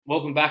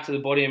Welcome back to the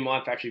Body and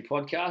Mind Factory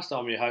podcast.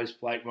 I'm your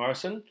host, Blake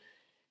Morrison.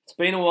 It's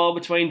been a while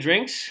between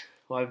drinks.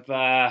 If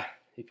I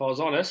was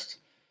honest,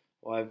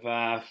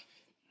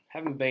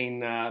 haven't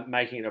been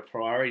making it a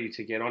priority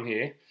to get on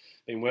here.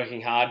 Been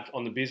working hard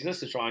on the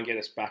business to try and get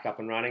us back up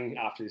and running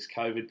after this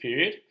COVID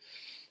period.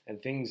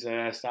 And things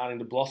are starting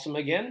to blossom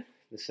again.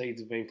 The seeds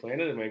have been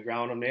planted and we're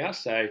growing them now.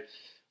 So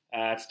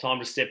it's time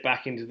to step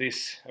back into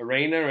this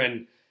arena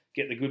and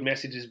get the good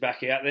messages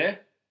back out there.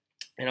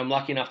 And I'm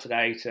lucky enough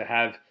today to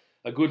have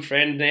a good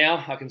friend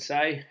now, I can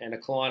say, and a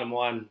client of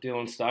mine,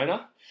 Dylan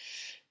Stoner.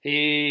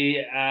 He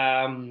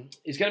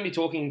is going to be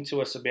talking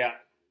to us about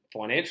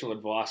financial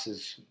advice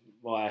as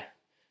my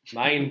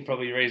main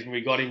probably reason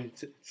we got him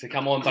to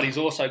come on, but he's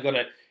also got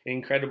an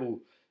incredible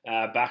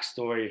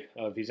backstory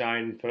of his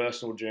own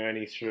personal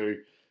journey through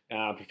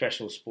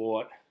professional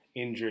sport,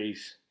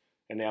 injuries,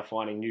 and now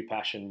finding new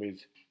passion with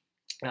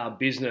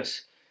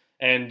business.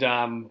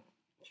 And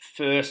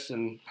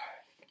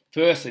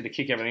Firstly, to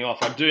kick everything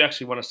off, I do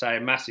actually want to say a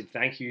massive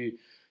thank you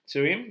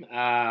to him.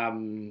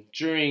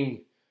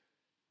 During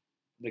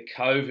the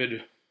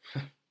COVID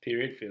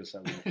period, feels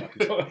so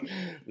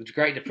the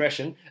Great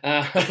Depression,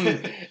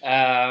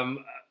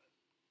 Dylan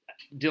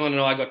and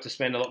I got to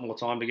spend a lot more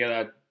time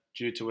together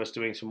due to us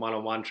doing some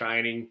one-on-one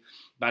training.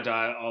 But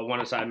I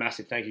want to say a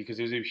massive thank you because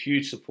it was a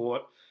huge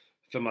support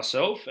for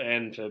myself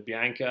and for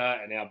Bianca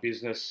and our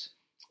business.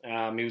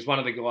 He was one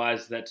of the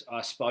guys that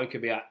I spoke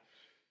about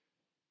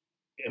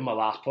in my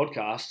last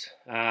podcast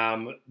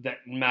that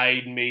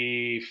made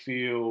me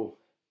feel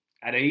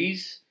at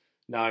ease,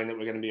 knowing that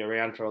we're going to be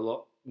around for a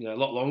lot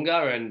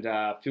longer, and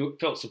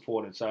felt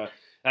supported. So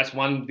that's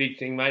one big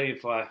thing, mate.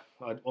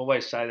 I'd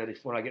always say that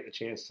when I get the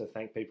chance to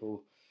thank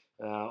people,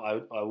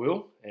 I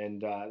will,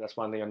 and that's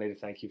one thing I need to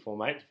thank you for,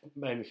 mate.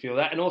 Made me feel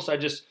that, and also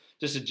just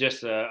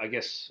I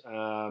guess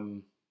I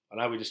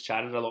know we just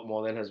chatted a lot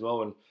more then as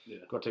well, and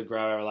got to grow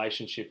our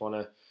relationship on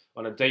a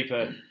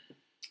deeper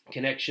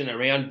connection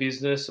around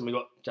business, and we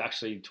got to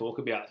actually talk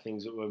about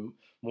things that were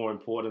more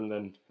important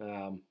than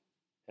how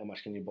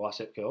much can your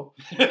bicep curl,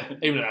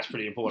 even though that's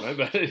pretty important.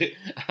 But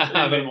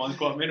mine's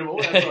quite minimal.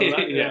 That's all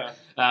that,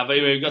 but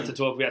we got to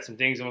talk about some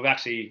things, and we've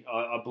actually,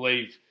 I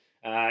believe,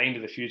 into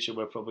the future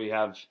we'll probably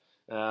have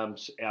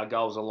our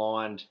goals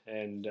aligned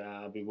and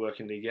be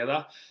working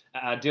together.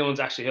 Dylan's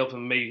actually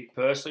helping me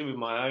personally with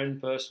my own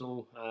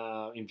personal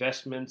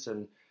investments,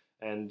 and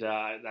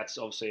that's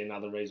obviously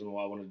another reason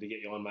why I wanted to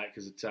get you on, mate,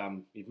 because it's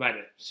you've made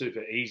it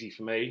super easy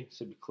for me,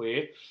 super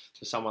clear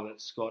for someone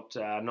that's got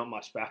not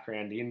much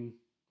background in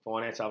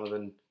finance other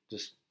than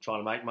just trying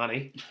to make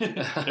money.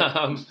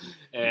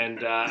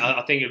 And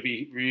I think it'd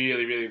be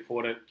really, really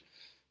important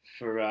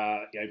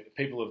for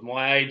people of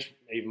my age,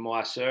 even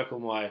my circle,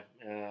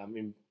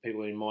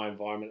 people in my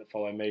environment that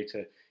follow me,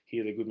 to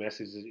hear the good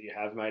messages that you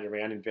have, made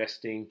around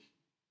investing,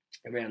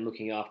 around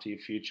looking after your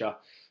future.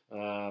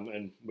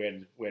 And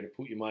where to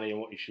put your money and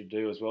what you should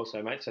do as well.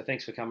 So, mate,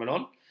 thanks for coming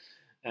on.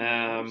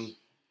 And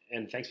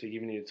thanks for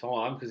giving me the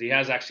time, because he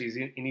has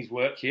actually in his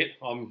work kit.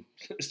 I'm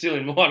still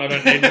in mine. I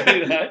don't need to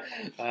do that.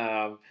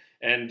 I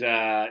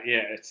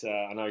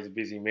know he's a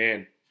busy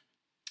man.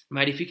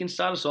 Mate, if you can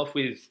start us off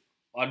with,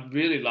 I'd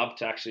really love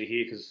to actually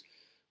hear, because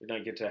we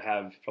don't get to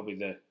have probably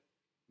the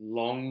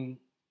long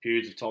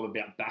periods of time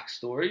about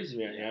backstories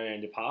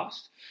around your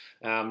past.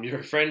 You're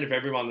a friend of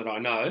everyone that I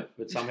know,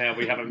 but somehow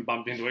we haven't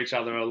bumped into each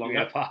other along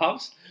our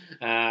paths.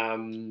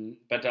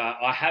 But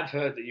I have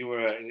heard that you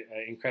were an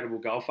incredible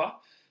golfer,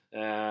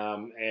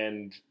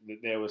 and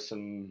that there was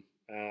some,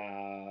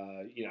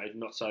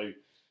 not so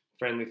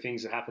friendly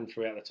things that happened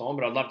throughout the time.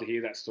 But I'd love to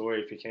hear that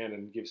story if you can,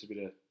 and give us a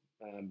bit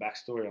of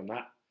backstory on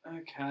that.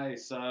 Okay,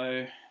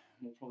 so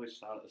we'll probably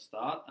start at the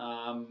start.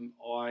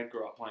 I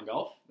grew up playing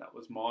golf. That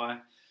was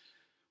my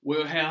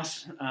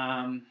wheelhouse.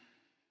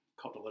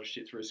 Copped a lot of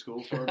shit through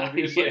school for it,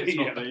 obviously. It's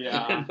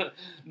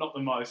not the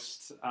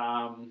most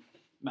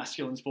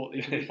masculine sport that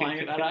you can be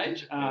playing at that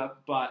age.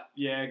 But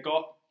yeah,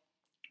 got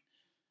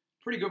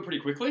pretty good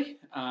pretty quickly.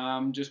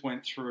 Just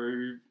went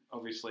through,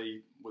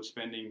 obviously, was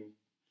spending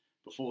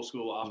before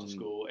school, after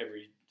school,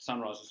 every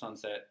sunrise to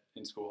sunset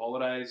in school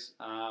holidays.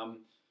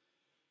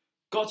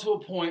 Got to a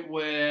point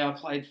where I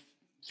played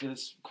for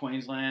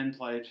Queensland,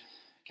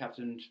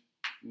 captained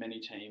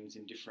many teams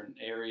in different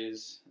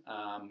areas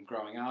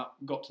growing up.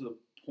 Got to the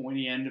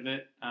pointy end of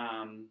it.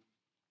 And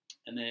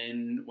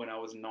then when I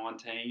was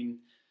 19,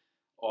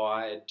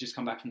 I had just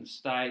come back from the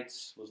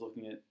States, was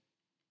looking at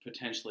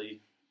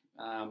potentially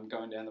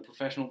going down the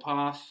professional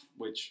path,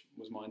 which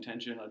was my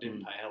intention. I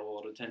didn't pay a hell of a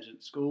lot of attention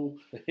at school,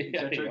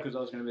 etc., because I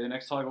was going to be the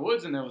next Tiger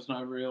Woods, and there was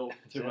no real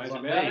two ways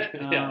about it.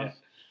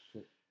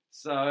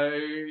 So,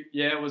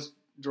 I was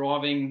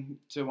driving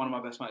to one of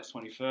my best mates'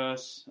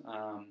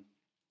 21st.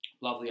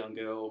 Lovely young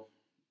girl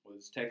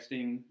was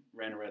texting,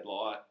 ran a red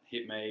light,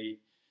 hit me,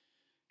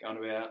 going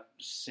about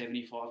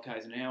 75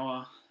 k's an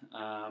hour.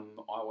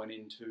 I went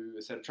into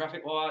a set of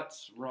traffic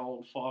lights,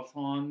 rolled 5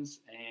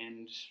 times,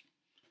 and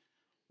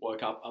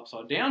woke up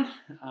upside down.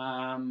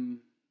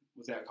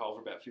 Was out cold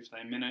for about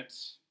 15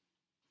 minutes.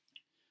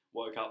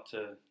 Woke up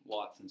to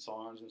lights and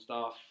sirens and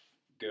stuff.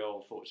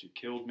 girl thought she'd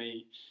killed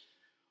me,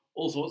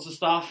 all sorts of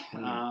stuff.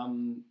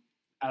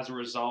 As a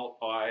result,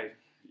 I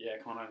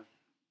kind of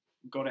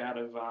got out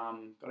of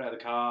the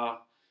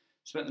car,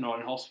 spent the night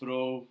in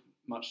hospital.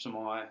 Much to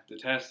my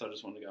detest, I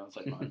just wanted to go and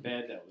sleep in my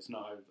bed.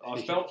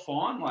 I felt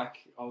fine.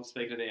 Like, I was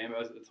speaking to the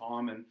ambos at the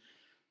time and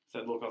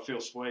said, "Look, I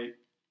feel sweet.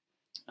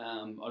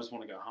 I just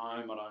want to go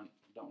home. I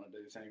don't want to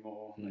do this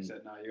anymore." And they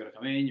said, "No, you got to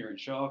come in. You're in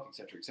shock,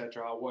 etc.,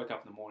 etc." I woke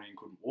up in the morning and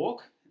couldn't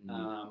walk.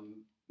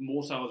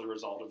 More so as a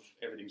result of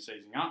everything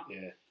seizing up.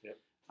 Yeah. Yep.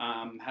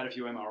 Had a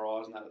few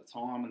MRIs and that at the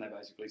time, and they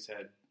basically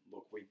said,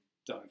 "Look, we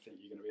don't think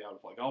you're going to be able to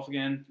play golf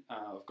again.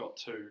 I've got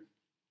 2,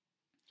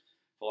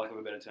 for lack of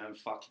a better term,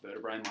 fucked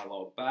vertebrae in my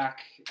lower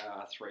back,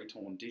 3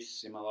 torn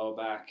discs in my lower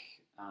back."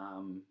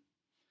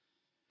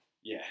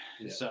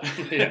 So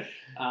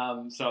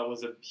it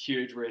was a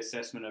huge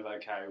reassessment of,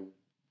 okay,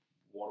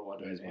 what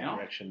do I do now?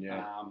 Direction,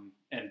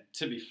 and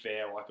to be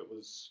fair, like, it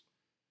was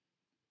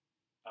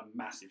a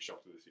massive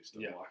shock to the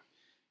system. Like,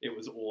 it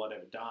was all I'd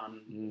ever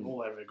done,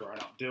 all I'd ever grown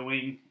up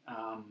doing,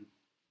 and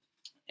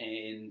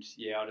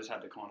I just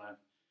had to kind of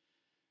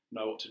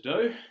know what to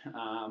do.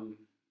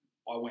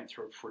 I went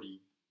through a pretty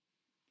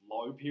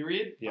low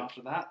period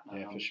after that.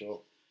 For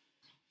sure.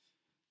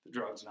 The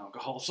drugs and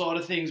alcohol side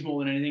of things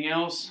more than anything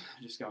else,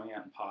 just going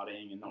out and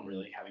partying and not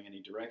really having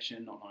any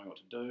direction, not knowing what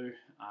to do.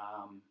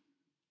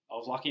 I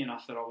was lucky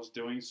enough that I was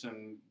doing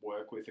some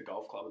work with a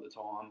golf club at the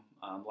time,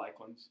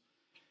 Lakelands,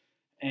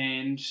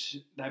 and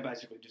they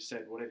basically just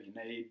said, "Whatever you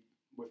need,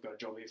 we've got a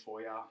job here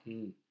for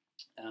you."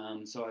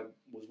 So I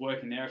was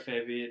working there a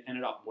fair bit,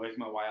 ended up working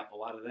my way up the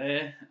ladder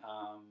there,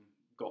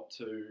 got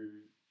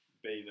to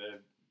be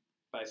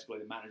basically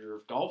the manager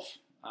of golf,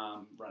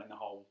 running the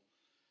whole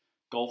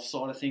golf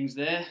side of things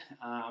there,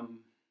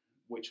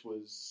 which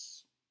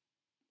was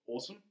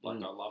awesome.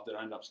 Like, I loved it.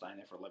 I ended up staying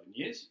there for 11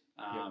 years.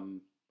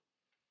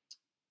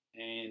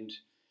 And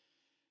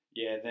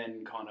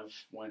then kind of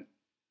went,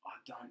 I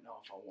don't know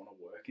if I want to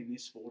work in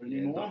this sport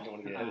anymore. I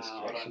don't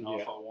know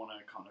if I want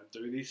to kind of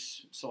do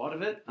this side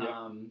of it.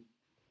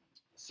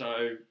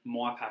 So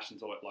my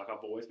passion's always, like,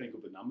 I've always been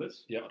good with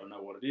numbers. I don't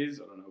know what it is.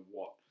 I don't know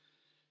what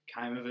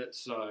came of it.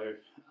 So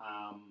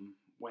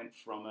went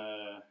from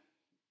a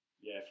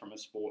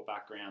sport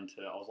background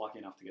to, I was lucky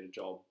enough to get a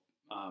job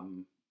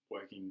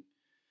working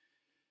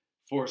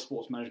for a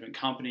sports management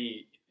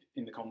company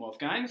in the Commonwealth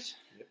Games.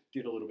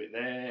 Did a little bit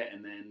there,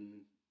 and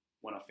then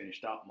when I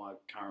finished up, my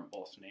current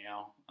boss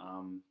now, I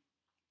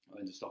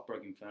owned a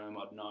stockbroking firm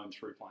I'd known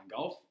through playing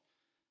golf,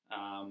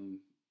 and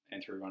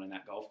through running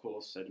that golf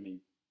course, said to me,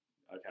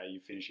 "Okay, you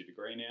finished your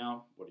degree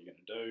now. What are you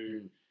going to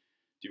do?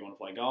 Do you want to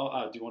play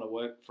golf? Do you want to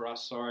work for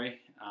us?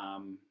 Sorry."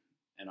 And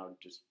I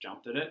just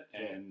jumped at it,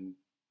 and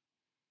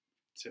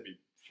to be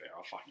fair,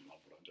 I fucking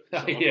love what I do.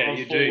 So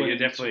you do. You're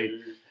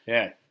definitely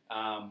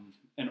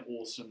an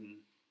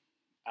awesome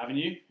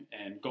avenue,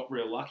 and got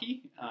real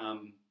lucky.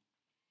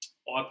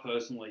 I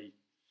personally,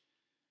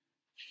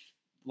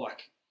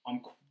 like,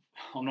 I'm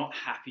not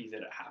happy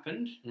that it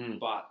happened,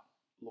 but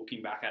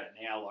looking back at it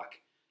now,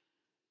 like,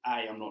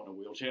 A, I'm not in a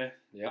wheelchair.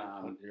 You're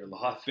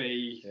alive.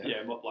 B,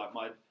 like,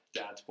 my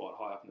dad's quite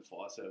high up in the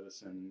fire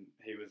service, and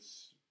he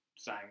was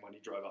saying when he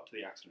drove up to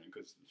the accident,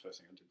 because the first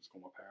thing I did was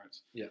call my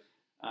parents.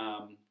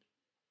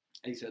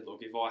 He said,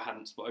 "Look, if I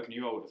hadn't spoken to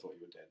you, I would have thought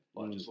you were dead.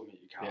 Like, just looking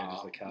at your car,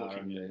 just the car,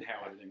 looking at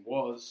how everything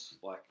was,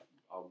 like,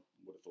 I would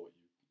have thought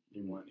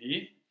you weren't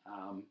here."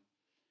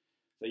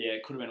 So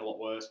it could have been a lot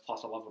worse.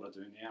 Plus, I love what I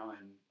do now,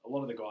 and a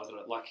lot of the guys that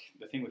are, like,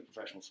 the thing with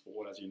professional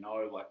sport, as you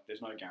know, like,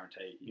 there's no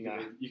guarantee. You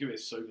can be a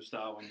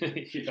superstar when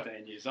you're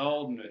 15 years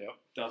old, and it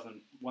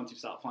doesn't. Once you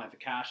start playing for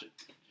cash, it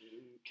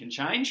can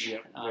change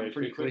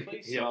pretty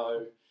quickly.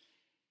 So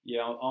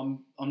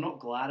I'm not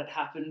glad it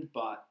happened,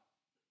 but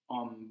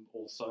I'm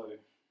also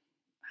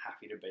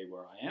happy to be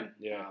where I am.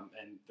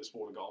 And the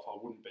sport of golf, I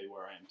wouldn't be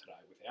where I am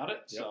today without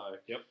it. So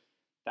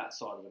that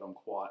side of it, I'm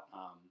quite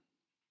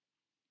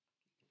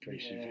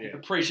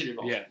appreciative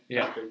of.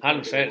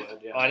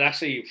 100%. I'd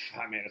actually,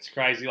 it's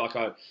crazy. Like,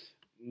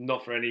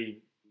 not for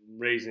any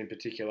reason in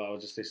particular, I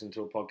was just listening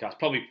to a podcast,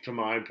 probably for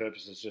my own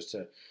purposes, just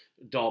to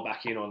dial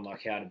back in on,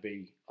 like, how to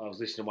be. I was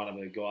listening to one of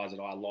the guys that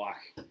I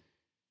like,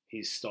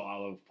 his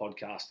style of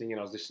podcasting, and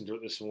I was listening to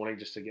it this morning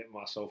just to get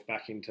myself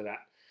back into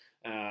that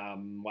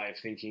way of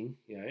thinking,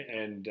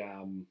 and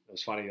it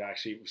was funny. I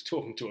actually was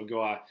talking to a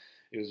guy.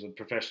 He was a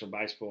professional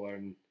baseballer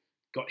and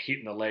got hit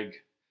in the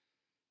leg,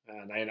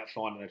 and they ended up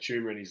finding a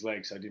tumour in his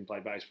leg, so he didn't play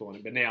baseball.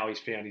 But now he's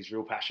found his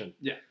real passion.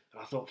 And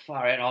I thought,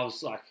 far out. I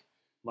was like,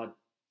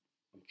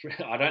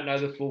 I don't know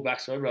the full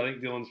backstory, but I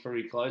think Dylan's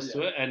pretty close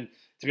to it. And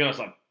to be honest,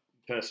 like,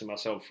 personally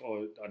myself,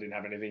 I didn't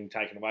have anything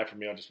taken away from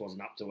me. I just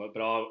wasn't up to it.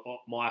 But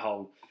my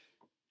whole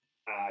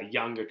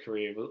younger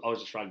career, I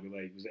was just rugby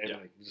league. It was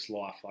everything. It was just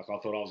life. Like, I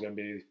thought I was going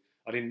to be.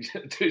 I didn't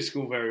do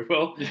school very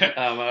well.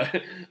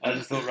 I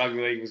just thought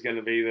rugby league was going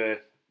to be the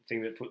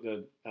thing that put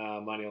the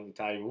money on the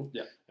table.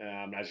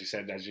 As you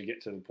said, as you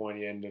get to the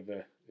pointy end of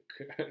to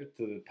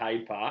the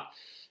paid part,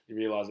 you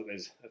realise that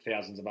there's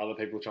thousands of other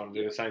people trying to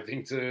do the same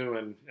thing too,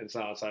 and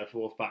so on and so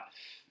forth. But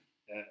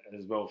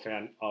as well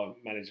I've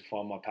managed to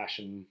find my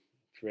passion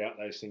throughout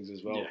those things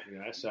as well.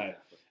 Yeah. So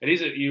it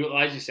is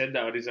as you said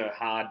though, it is a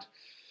hard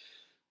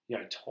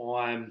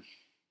time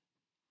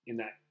in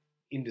that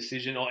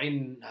indecision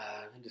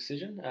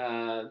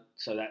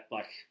so that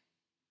like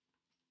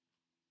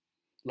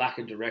lack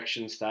of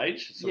direction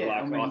stage. So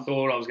I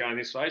thought I was going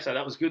this way, so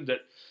that was good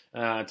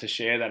that to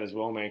share that as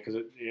well, man, because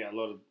a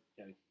lot of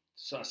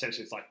so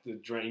essentially it's like the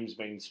dream's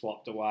been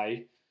swapped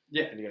away.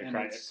 Yeah, and you got to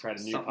create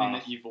a new something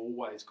path. that you've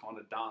always kind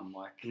of done.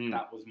 Like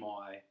that was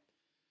my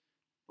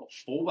not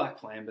fallback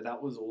plan, but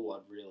that was all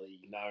I'd really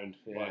known.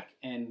 Yeah. Like,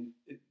 and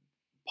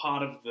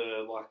part of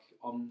the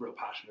I'm real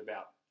passionate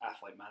about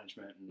athlete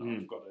management, and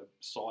I've got a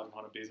side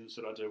kind of business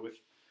that I do with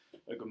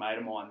a good mate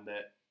of mine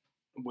that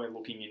we're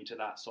looking into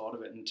that side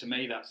of it. And to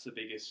me, that's the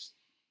biggest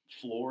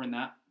flaw in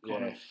that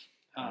kind of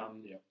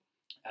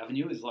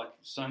avenue is like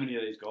so many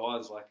of these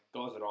guys that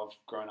I've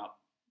grown up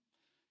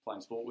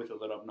playing sport with or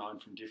that I've known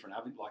from different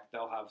avenues, like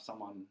they'll have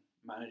someone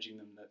managing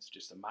them that's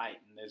just a mate,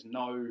 and there's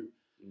no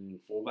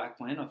fallback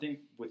plan. I think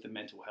with the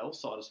mental health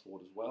side of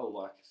sport as well,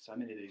 like so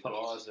many of these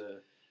guys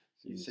are,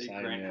 you see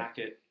Grant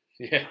Hackett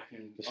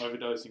fucking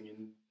overdosing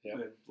in,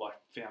 like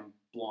found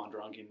blind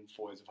drunk in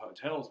foyers of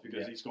hotels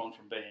because he's gone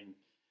from being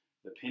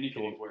the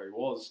pinnacle of where he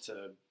was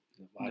to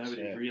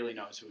nobody really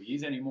knows who he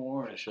is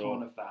anymore. And it's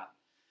kind of that.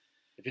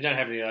 If you don't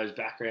have any of those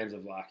backgrounds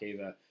of like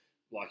either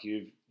like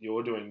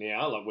you're doing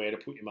now, like where to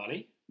put your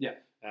money. Yeah.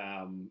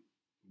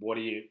 What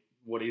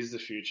is the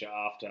future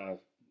after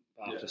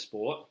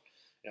sport?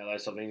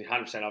 Those sort of things.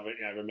 100% of it.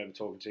 I remember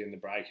talking to you in the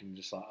break and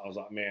just like I was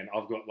like, man,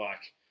 I've got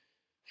like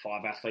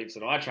 5 athletes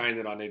that I train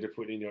that I need to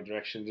put in your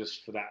direction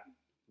just for that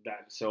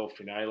self.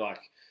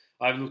 Like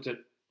I've looked at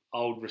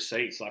old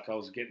receipts. Like I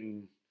was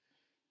getting.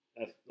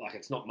 Like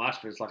it's not much,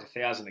 but it's like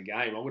 1,000 a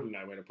game. I wouldn't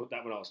know where to put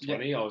that when I was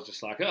 20. Yeah. I was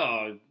just like,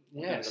 oh,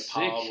 yeah, the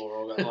pub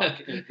or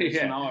like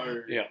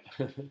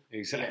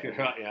exactly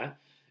right.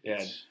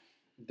 Yeah,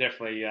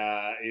 definitely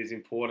is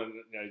important.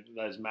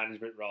 Those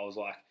management roles,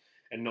 like,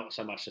 and not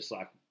so much just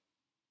like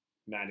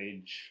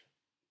manage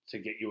to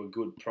get you a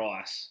good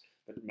price,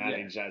 but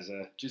manage as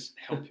a just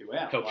help you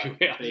out,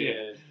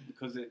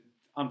 because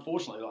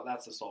unfortunately, like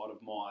that's the side of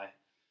my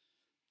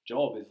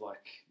job is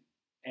like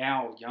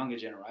our younger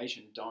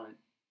generation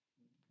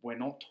we're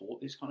not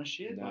taught this kind of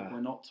shit. No. Like we're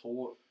not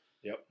taught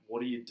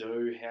what do you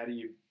do, how do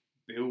you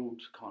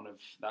build kind of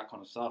that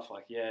kind of stuff.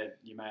 Like,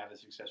 you may have a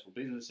successful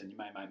business and you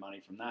may make money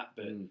from that,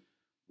 but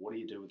what do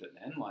you do with it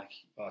then? Like,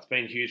 it's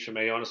been huge for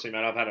me, honestly,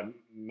 mate. I've had I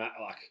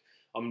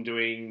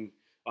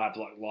have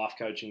like life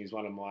coaching is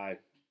one of my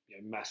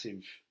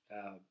massive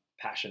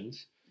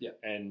passions. Yeah.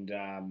 And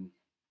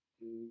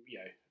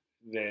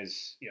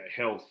there's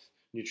health,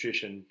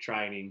 nutrition,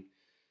 training,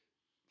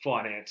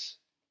 finance,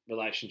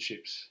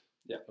 relationships.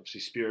 Yeah, obviously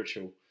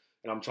spiritual,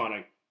 and I'm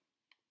trying to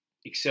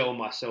excel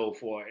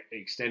myself or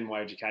extend my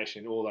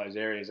education in all those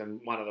areas. And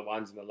one of the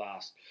ones in the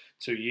last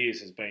 2 years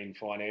has been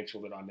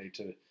financial that I need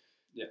to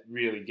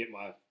really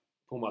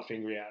pull my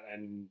finger out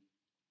and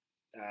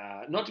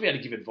not to be able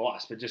to give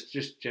advice, but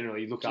just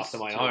generally look after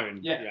my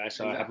own. So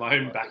exactly. I have my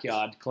own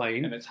backyard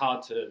clean. And it's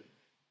hard to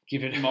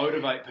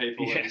motivate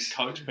people and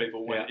coach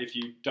people if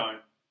you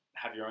don't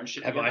have your own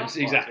shit together.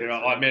 Exactly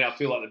right. I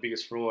feel like the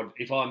biggest fraud.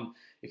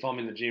 If I'm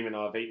in the gym and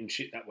I've eaten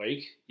shit that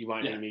week, you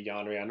won't need me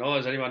going around,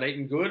 is anyone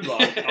eating good?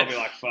 Like, I'll be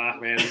like,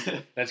 fuck, man,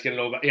 let's get it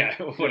all back.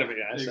 Whatever.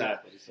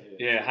 Exactly. So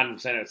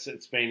 100%.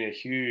 It's been a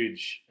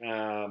huge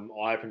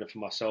eye-opener for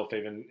myself,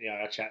 even,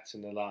 our chats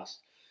in the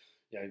last,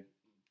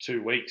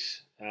 2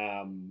 weeks.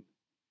 Few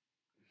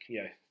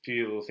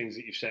little things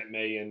that you've sent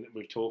me and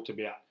we've talked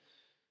about.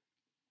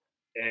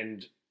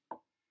 And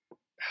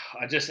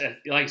I just,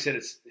 like I said,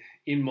 it's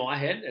in my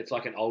head, it's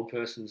like an old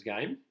person's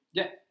game.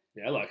 Yeah.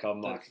 Like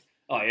I'm like,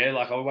 I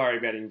worry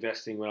about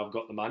investing when I've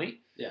got the money.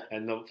 Yeah.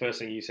 And the first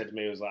thing you said to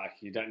me was like,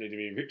 you don't need to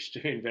be rich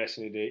to invest,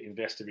 you need to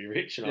invest to be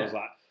rich. And I was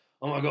like,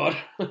 oh my God.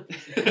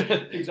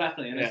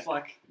 Exactly. And it's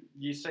like,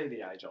 you see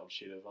the age-old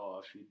shit of,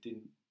 if you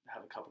didn't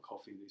have a cup of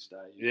coffee this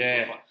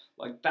day.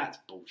 Like that's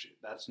bullshit.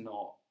 That's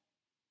not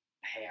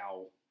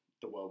how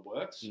the world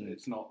works.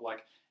 It's not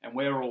like, and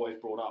we're always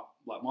brought up,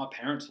 like my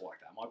parents are like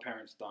that. My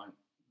parents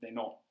they're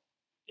not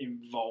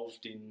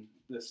involved in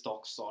the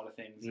stocks side of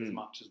things as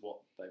much as what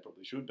they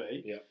probably should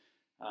be. Yeah.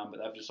 But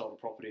they've just sold a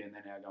property and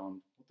they're now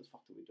going, what the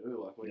fuck do we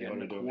do? Like we're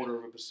getting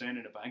 0.25%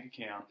 in a bank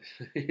account.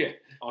 You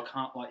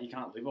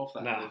can't live off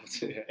that. No,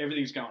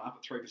 everything's going up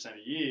at 3%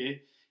 a year.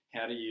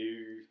 How do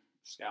you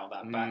scale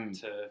that back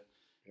to,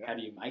 how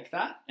do you make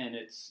that? And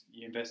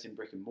you invest in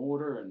brick and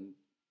mortar and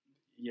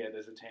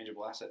there's a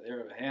tangible asset there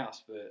of a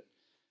house, but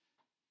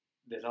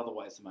there's other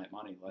ways to make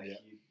money. Like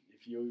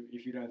if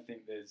you don't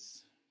think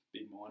there's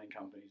big mining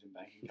companies and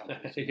banking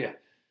companies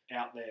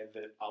out there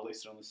that are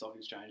listed on the stock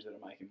exchange that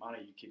are making money,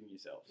 you're kidding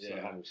yourself. Yeah,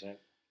 100%.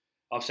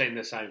 I've seen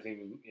the same thing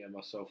with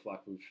myself.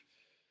 Like with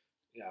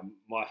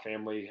my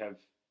family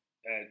have,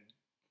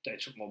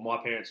 my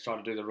parents try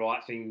to do the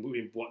right thing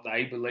with what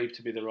they believe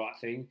to be the right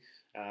thing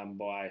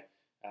by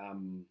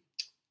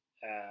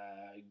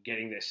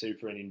getting their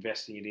super and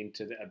investing it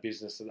into a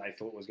business that they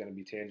thought was going to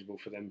be tangible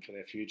for them for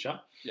their future.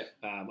 Yeah.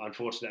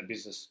 Unfortunately, that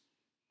business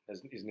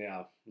is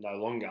now no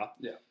longer.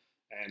 Yeah.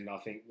 And I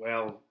think,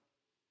 well,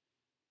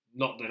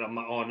 not that I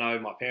know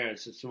my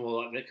parents. It's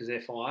more like that because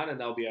they're fine and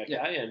they'll be okay.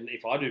 Yeah. And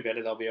if I do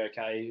better, they'll be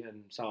okay,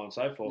 and so on and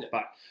so forth. Yeah.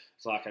 But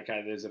it's like,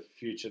 okay, there's a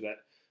future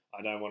that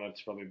I don't want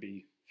to probably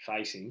be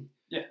facing.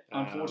 Yeah.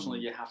 Unfortunately,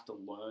 you have to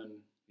learn.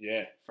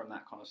 Yeah. From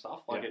that kind of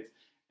stuff,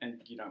 and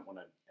you don't want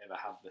to ever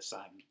have the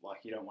same.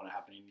 Like, you don't want to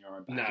happen in your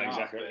own backyard. No,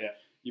 exactly. But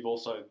you've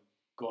also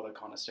got to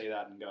kind of see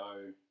that and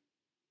go,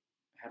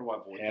 how do I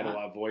avoid that? How do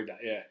I avoid that?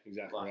 Yeah,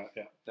 exactly. Like, right.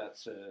 Yeah.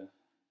 That's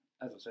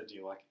as I said to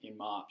you, like in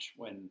March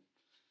when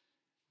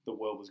the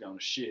world was going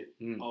to shit,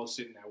 I was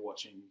sitting there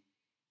watching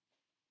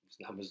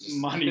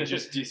money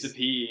just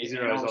disappear,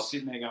 and I was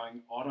sitting there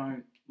going, I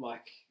don't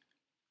like.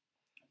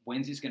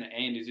 When's this going to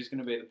end? Is this going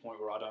to be at the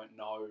point where I don't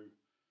know?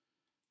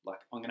 Like,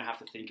 I'm going to have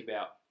to think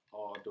about,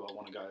 do I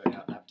want to go out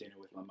and have dinner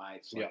with my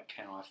mates? Like,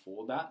 can I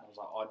afford that? And I was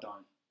like, I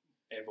don't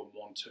ever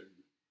want to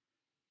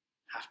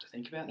have to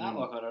think about that.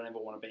 Like, I don't ever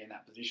want to be in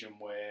that position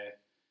where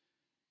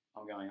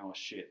I'm going, oh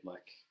shit,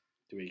 like,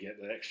 do we get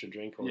the extra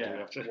drink or do we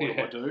have to? What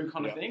do I do,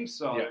 kind of thing.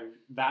 So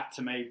that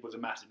to me was a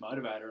massive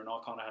motivator, and I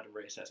kind of had to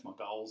reassess my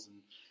goals and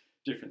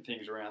different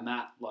things around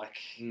that, like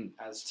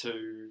as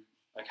to,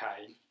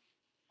 okay,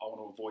 I want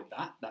to avoid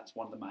that. That's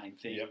one of the main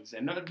things.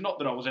 And not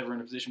that I was ever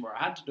in a position where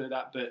I had to do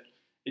that, but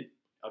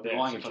I'd be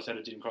lying if I said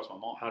it didn't cross my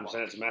mind. 100%,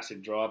 it's a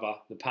massive driver.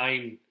 The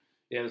pain,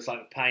 it's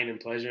like the pain and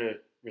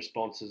pleasure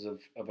responses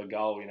of a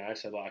goal,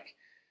 So, like,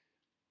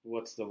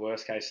 what's the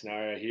worst case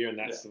scenario here? And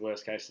that's the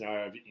worst case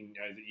scenario, that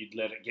you'd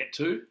let it get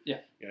to,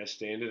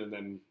 standard. And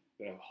then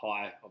the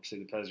high, obviously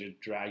the pleasure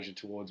drags you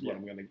towards what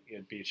I'm going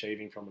to be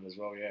achieving from it as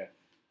well,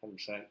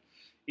 100%.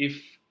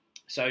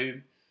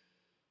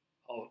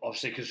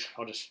 Obviously, because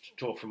I'll just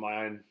talk from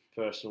my own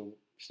personal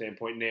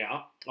standpoint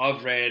now,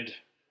 I've read,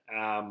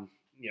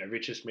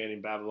 Richest Man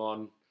in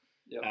Babylon,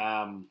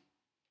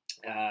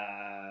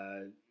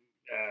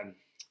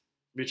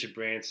 Richard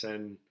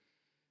Branson,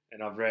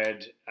 and I've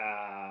read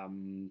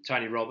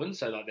Tony Robbins,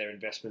 so like their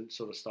investment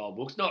sort of style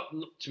books. Not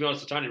to be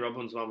honest, the Tony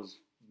Robbins one was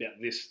about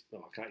this.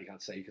 Oh, you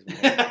can't see because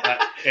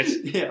it's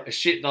a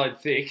shitload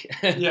thick.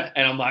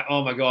 And I'm like,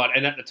 oh my god!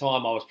 And at the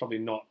time, I was probably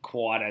not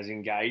quite as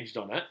engaged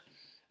on it.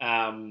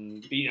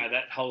 But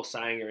that whole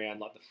saying around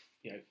like the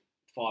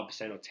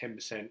 5% or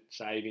 10%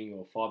 saving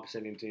or 5%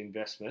 into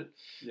investment.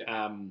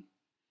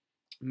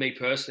 Me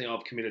personally,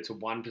 I've committed to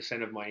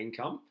 1% of my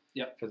income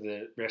for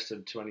the rest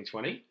of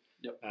 2020.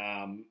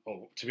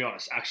 Or to be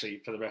honest,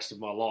 actually for the rest of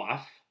my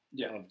life,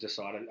 I've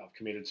decided I've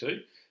committed to.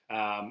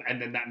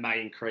 And then that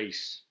may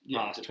increase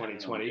past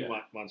 2020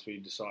 once we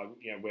decide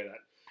where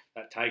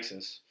that takes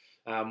us.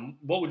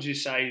 What would you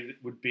say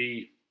would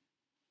be,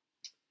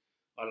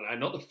 I don't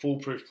know, not the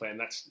foolproof plan,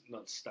 that's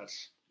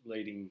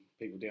leading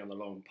people down the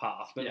wrong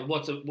path, but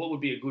what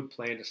would be a good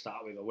plan to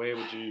start with, or where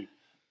would you,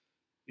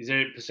 is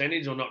there a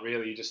percentage or not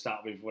really, you just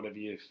start with whatever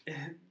you...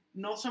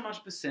 Not so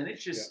much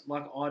percentage, just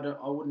like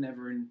I wouldn't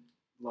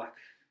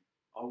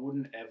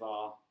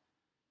ever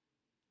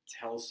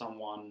tell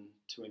someone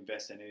to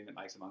invest in anything that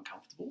makes them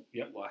uncomfortable.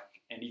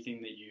 Like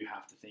anything that you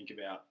have to think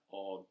about,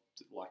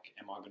 like,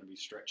 am I going to be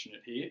stretching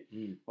it here?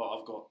 Well,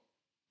 I've got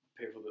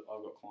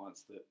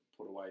clients that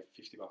put away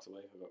 $50 a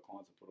week. I've got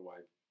clients that put away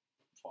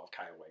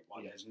 $5K a week.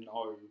 Like there's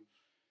no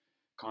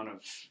kind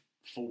of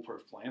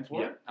foolproof plan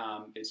for it.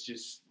 It's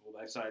just,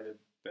 they say the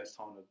best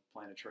time to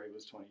plant a tree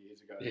was 20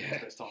 years ago.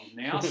 The best time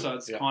now. So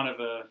it's kind of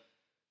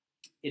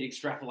it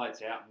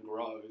extrapolates out and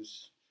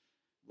grows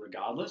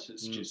regardless.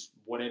 It's just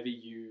whatever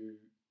you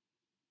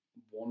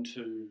want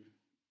to,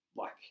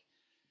 like,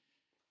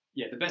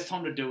 the best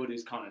time to do it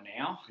is kind of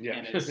now.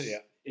 And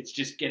it's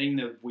just getting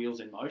the wheels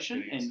in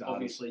motion. And started.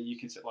 Obviously you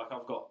can set, like,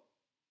 I've got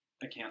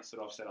accounts that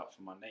I've set up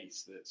for my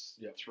niece that's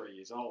 3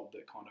 years old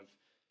that kind of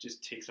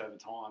just ticks over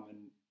time. And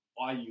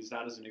I use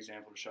that as an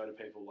example to show to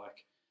people,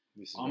 like,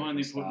 I'm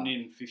only putting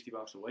in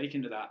 $50 a week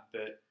into that,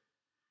 but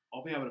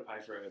I'll be able to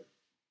pay for her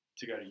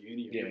to go to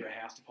uni or give her a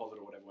house deposit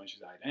or whatever when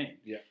she's 18.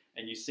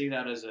 And you see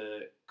that as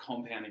a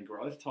compounding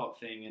growth type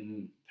thing,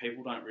 and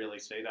people don't really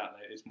see that.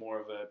 It's more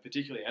of a,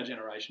 particularly our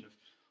generation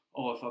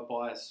of, if I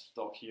buy a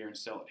stock here and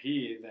sell it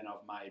here, then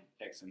I've made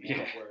X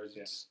amount.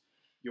 Whereas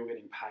you're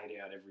getting paid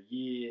out every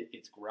year.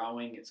 It's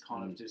growing. It's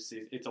kind of just,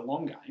 it's a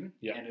long game.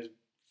 And as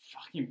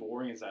fucking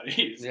boring as that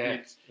is,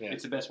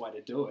 it's the best way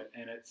to do it.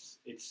 And it's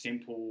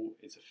simple.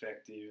 It's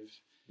effective.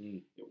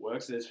 It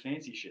works. There's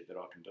fancy shit that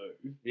I can do.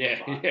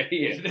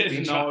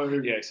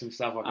 There's some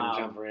stuff I can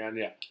jump around.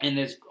 And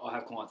I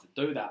have clients that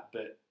do that,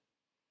 but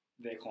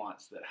they're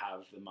clients that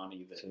have the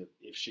money that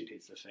if shit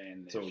hits the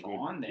fan, they're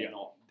fine. They're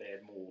not.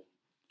 They're more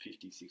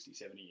 50, 60,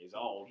 70 years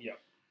old.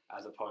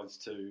 As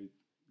opposed to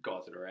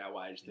guys that are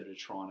our age that are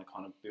trying to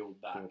kind of build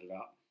it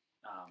up.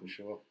 For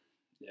sure.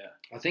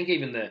 I think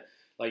even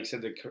like you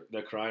said,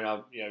 the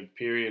Corona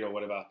period or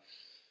whatever,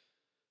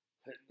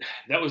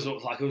 that was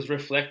like, it was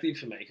reflective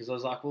for me, because I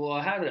was like, well,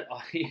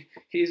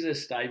 here's a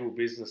stable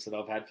business that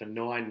I've had for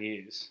 9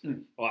 years.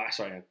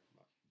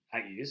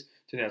 8 years,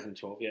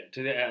 2012,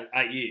 yeah,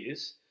 8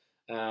 years,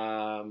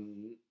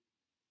 and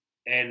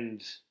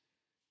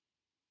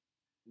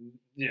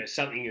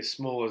something as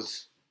small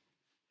as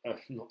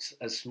not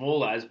as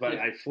small as, but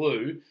a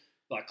flu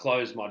like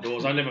closed my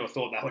doors. I never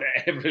thought that would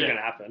ever going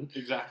to happen.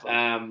 Exactly.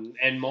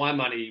 And my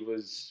money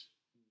was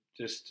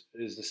is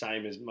the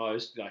same as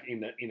most, like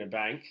in a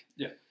bank.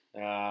 Yeah.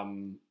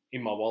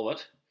 In my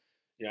wallet,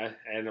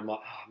 and I'm like,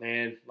 oh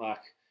man,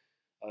 like,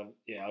 I've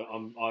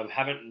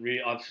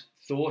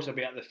thought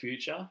about the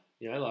future,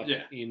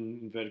 in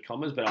inverted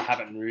commas, but I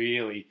haven't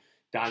really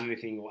done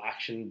anything or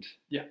actioned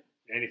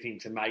anything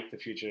to make the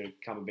future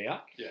come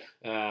about. Yeah.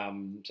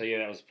 So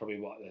that was probably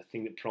what the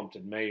thing that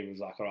prompted me was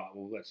like, all right,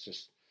 well, let's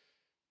just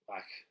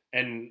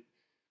and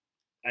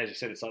as you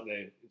said, it's like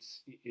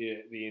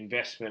the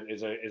investment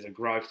is a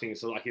growth thing.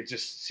 So like it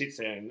just sits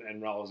there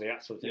and rolls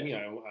out sort of thing,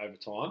 over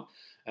time.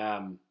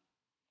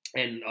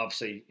 And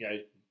obviously,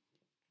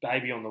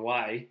 baby on the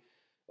way.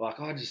 Like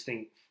I just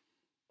think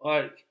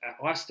I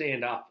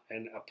stand up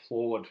and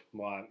applaud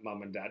my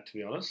mum and dad, to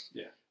be honest,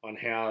 on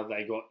how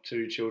they got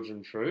 2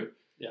 children through.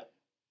 Yeah.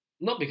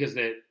 Not because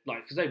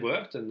because they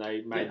worked and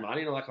they made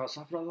money and all that kind of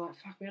stuff, but I was like,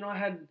 fuck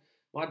man,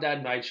 my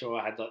dad made sure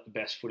I had like the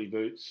best footy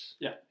boots.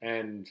 Yeah.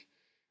 And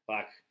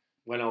like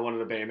when I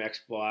wanted a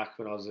BMX bike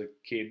when I was a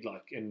kid,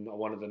 like, and I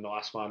wanted the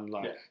nice one,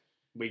 like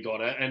we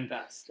got it, and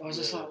I was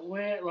just like,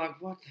 where,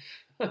 like, what?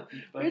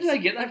 Where did they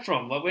get that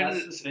from? Like,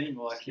 that's the thing.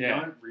 Like, you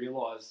don't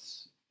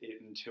realise it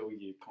until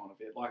you kind of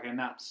it. Like, and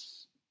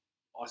that's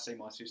I see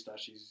my sister.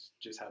 She's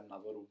just had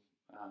another little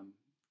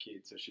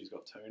kid, so she's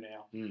got 2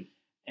 now,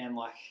 and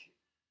like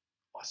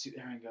I sit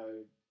there and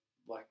go,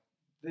 like,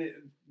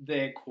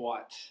 they're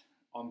quite.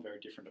 I'm very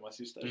different to my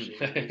sister. She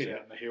lives out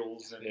in the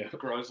hills and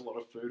grows a lot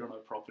of food on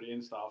her property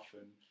and stuff.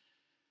 And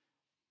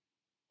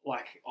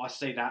like I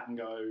see that and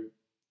go,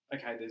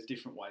 okay, there's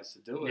different ways to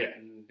do it,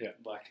 and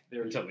like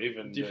there are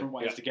different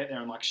ways to get there.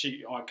 And like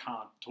I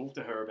can't talk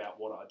to her about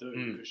what I do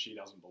because she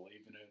doesn't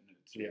believe in it,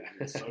 and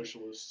it's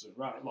socialists, and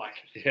right?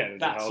 Like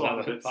that's side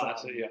of it.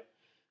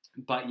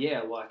 But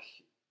like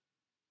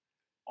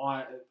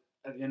I,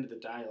 at the end of the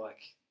day,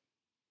 like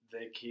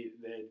their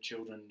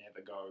children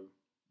never go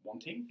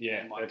wanting.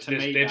 Yeah, and like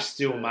they've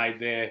still made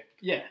their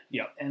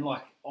and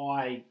like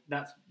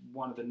that's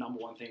one of the number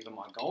one things on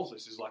my goals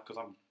list is like,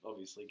 because I'm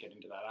obviously getting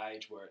to that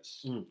age where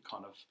it's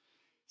kind of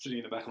sitting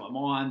in the back of my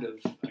mind of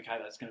okay,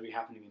 that's going to be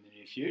happening in the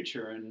near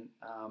future, and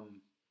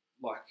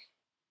like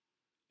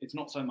it's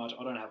not so much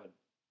I don't have a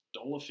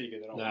dollar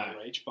figure that I want to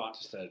reach, but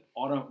I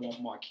don't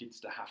want my kids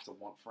to have to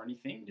want for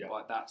anything.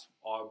 Like I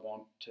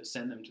want to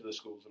send them to the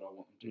schools that I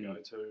want them to go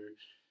to,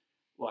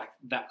 like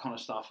that kind of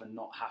stuff, and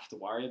not have to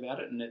worry about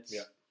it. And it's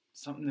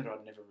something that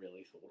I'd never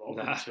really thought of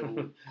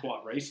until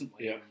quite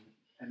recently.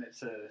 And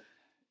it's a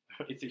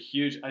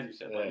huge, as you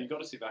said, like you've got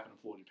to sit back and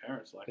applaud your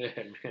parents. Like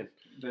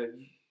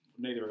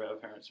neither of our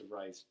parents have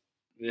raised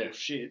little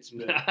shits,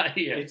 but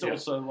it's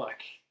also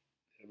like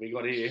we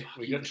got here.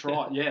 You've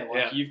tried,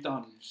 like you've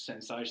done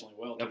sensationally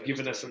well. They've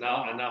given us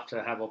enough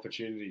to have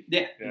opportunity.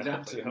 Yeah,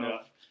 exactly.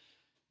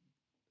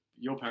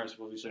 Your parents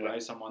have obviously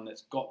raised someone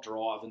that's got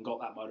drive and got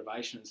that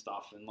motivation and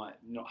stuff, and like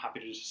not happy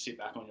to just sit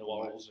back on your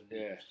laurels and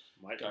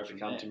wait for it to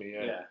come to me.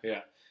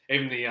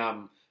 Even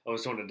I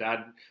was talking to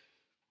Dad,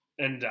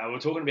 and we were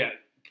talking about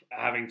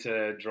having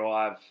to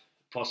drive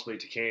possibly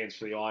to Cairns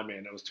for the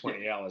Ironman. It was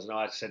 20 hours, and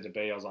I said to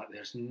B, I was like,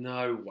 "There's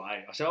no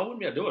way." I said, "I wouldn't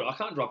be able to do it. I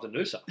can't drive to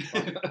Noosa.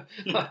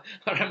 I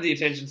don't have the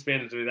attention span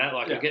to do that.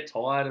 Like I get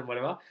tired and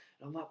whatever."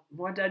 And I'm like,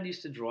 my dad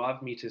used to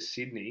drive me to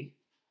Sydney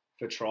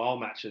for trial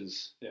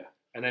matches. Yeah.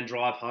 And then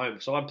drive home.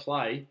 So I'd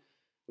play,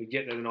 we'd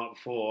get there the night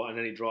before, and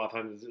then he'd drive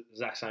home the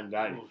exact same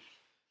day. And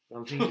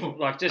I'm thinking,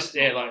 like, just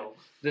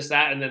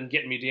that, and then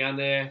getting me down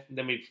there. And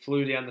then we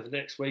flew down the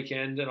next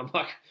weekend, and I'm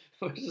like,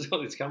 where does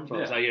all this come from?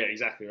 Yeah. So,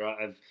 exactly right.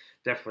 I've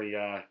definitely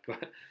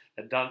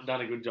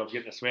done a good job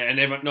getting us there. And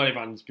not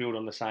everyone's built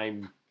on the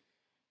same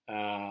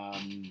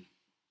thoughts,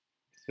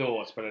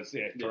 but it's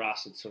for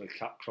us, it's sort of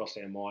crossed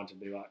our mind to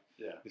be like,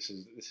 this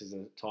is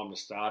the time to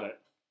start it.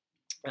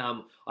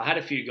 I had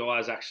a few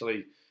guys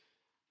actually.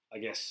 I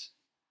guess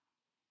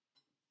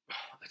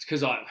it's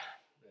because it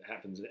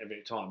happens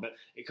every time, but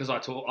because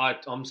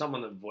I'm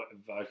someone that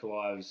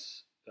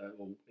vocalises,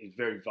 is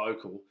very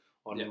vocal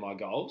on my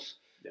goals.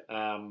 Yeah.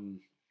 I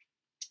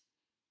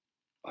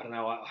don't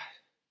know. I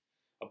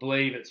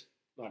believe it's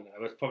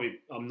probably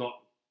I'm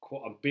not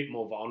quite a bit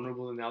more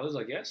vulnerable than others.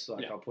 I guess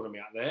I put them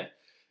out there,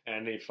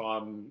 and if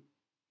I'm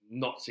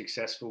not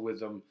successful with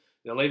them,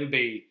 they'll either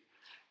be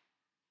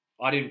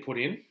I didn't put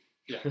in,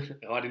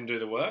 I didn't do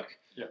the work.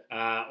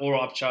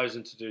 Or I've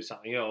chosen to do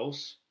something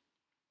else.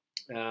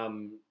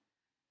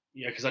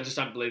 Because I just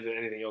don't believe that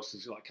anything else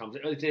is comes.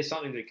 If there's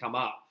something that come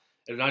up,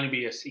 it'll only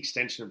be an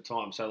extension of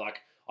time. So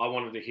like I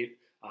wanted to hit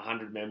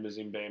 100 members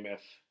in BMF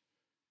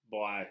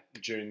by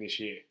June this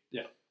year.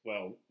 Yeah.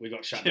 Well, we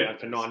got shut down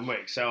for 9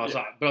 weeks, so I was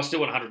like, but I still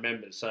want 100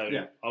 members. So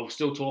I'll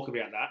still talk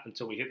about that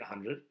until we hit the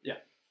 100.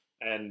 Yeah.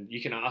 And you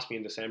can ask me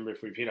in December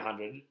if we've hit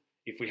 100.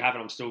 if we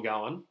haven't, I'm still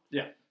going.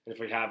 Yeah. And if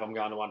we have, I'm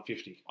going to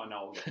 150. I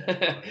know.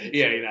 That.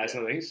 Yeah,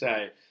 sort of thing.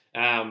 So,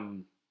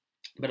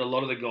 but a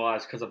lot of the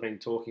guys, because I've been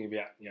talking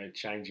about,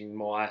 changing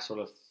my sort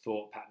of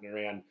thought pattern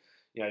around,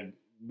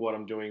 what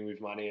I'm doing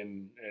with money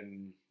and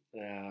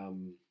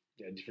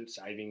different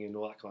saving and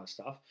all that kind of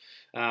stuff.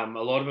 A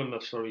lot of them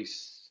are sort of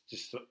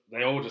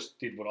they all just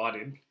did what I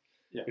did.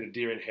 Yeah. Bit of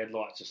deer in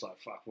headlights, just like,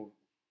 fuck, well,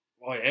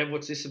 oh yeah,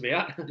 what's this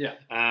about? Yeah.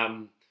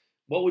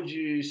 What would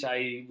you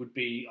say would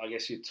be, I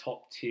guess, your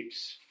top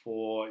tips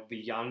for the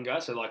younger?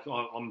 So, like,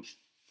 I'm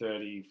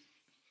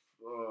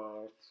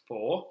 34,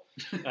 so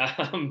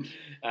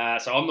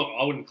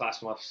I wouldn't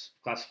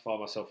classify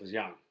myself as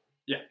young.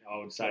 Yeah, I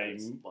would say,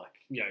 like,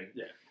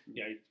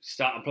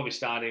 I'm probably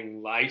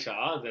starting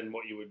later than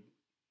what you would,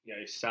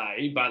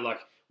 say. But like,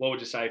 what would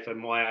you say for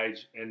my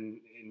age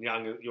and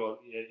younger? You're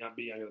a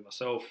bit younger than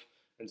myself,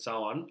 and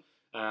so on.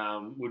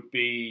 Would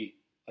be,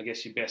 I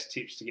guess, your best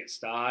tips to get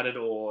started,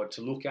 or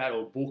to look at,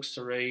 or books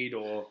to read,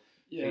 or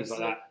things like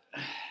that.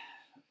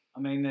 I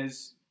mean,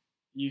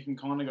 you can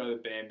kind of go the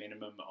bare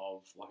minimum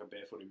of like a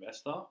barefoot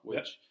investor,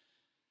 which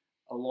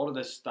a lot of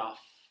the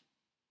stuff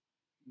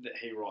that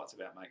he writes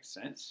about makes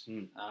sense. I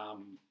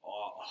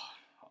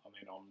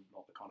mean, I'm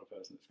not the kind of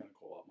person that's going to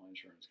call up my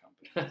insurance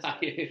company. So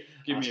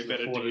give me a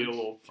better deal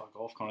or fuck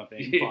off kind of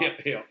thing.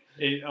 But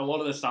a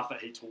lot of the stuff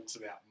that he talks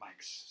about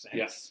makes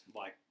sense.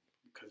 Yeah. Like,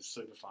 because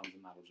super funds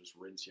and that'll just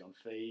rinse you on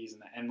fees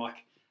and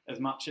like, as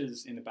much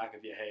as in the back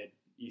of your head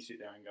you sit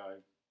there and go,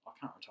 I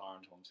can't retire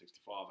until I'm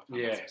 65. I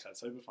can't access that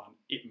super fund.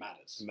 It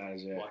matters. It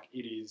matters, yeah. Like,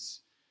 it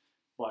is.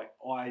 Like,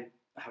 I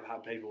have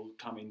had people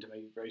come into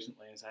me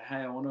recently and say, hey,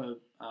 I want to,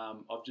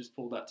 I've just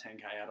pulled that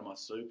 10K out of my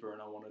super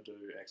and I want to do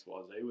X,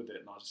 Y, Z with it.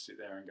 And I just sit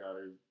there and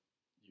go,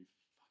 you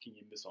fucking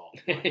imbecile.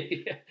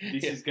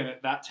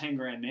 Like, that 10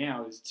 grand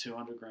now is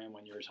 200 grand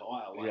when you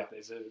retire. Like,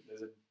 there's a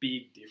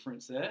big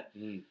difference there.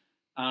 So,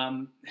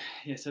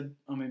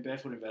 I mean,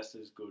 Barefoot Investor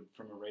is good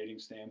from a reading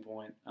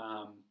standpoint.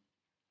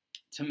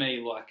 To me,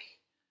 like,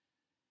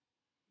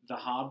 the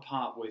hard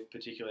part with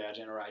particularly our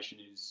generation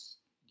is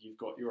you've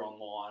got your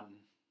online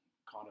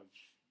kind of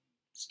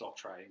stock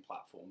trading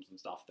platforms and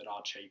stuff that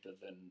are cheaper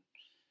than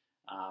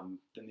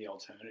the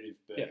alternative,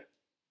 but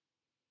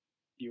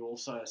you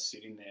also are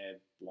sitting there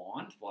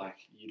blind, like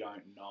you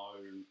don't know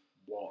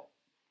what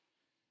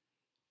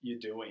you're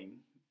doing,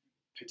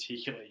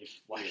 particularly if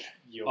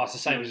you're. It's the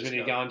same as when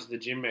you're going to the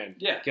gym, man.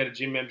 Yeah, get a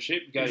gym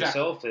membership, go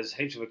yourself. There's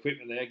heaps of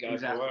equipment there. Go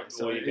for it,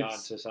 so or you're going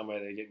to somewhere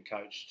they're getting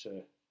coached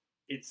to.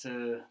 It's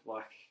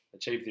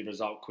achieve the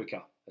result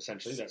quicker.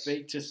 Essentially,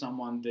 speak to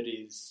someone that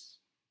is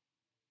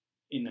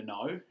in the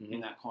know in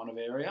that kind of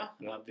area.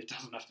 It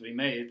doesn't have to be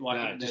me.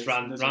 Just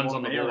runs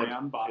on the board.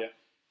 Around, but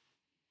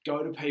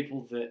go to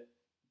people that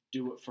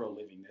do it for a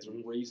living. There's a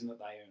reason that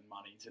they earn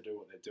money to do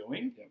what they're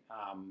doing.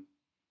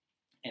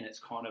 And it's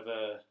kind of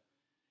a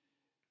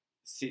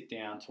sit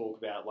down, talk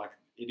about, like,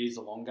 it is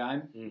a long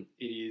game.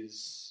 It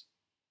is,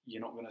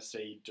 you're not going to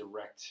see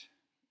direct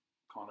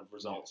kind of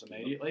results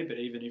immediately, but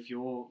even if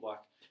you're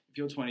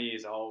 20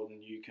 years old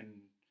and you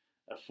can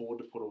afford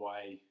to put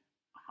away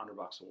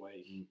 $100 a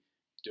week,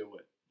 do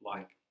it.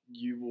 Like,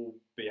 you will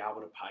be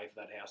able to pay for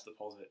that house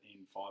deposit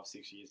in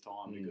 5-6 years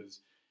time because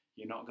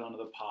you're not going to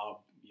the pub,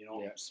 you're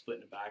not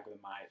splitting a bag with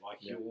a mate.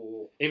 Like,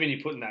 even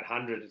you put in that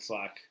 100, it's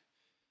like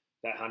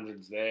that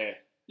 100's there.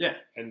 Yeah.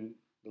 And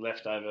the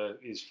leftover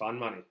is fun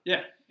money.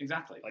 Yeah,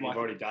 exactly. Like, you've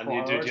already done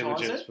your due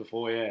diligence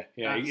before, the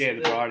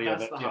priority of it.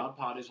 That's the hard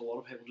part, is a lot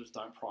of people just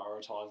don't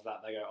prioritise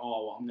that. They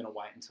go, I'm going to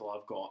wait until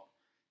I've got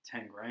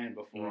 10 grand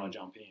before I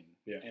jump in.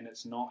 And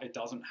it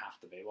doesn't have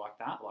to be like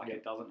that. Like,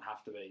 it doesn't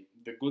have to be.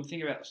 The good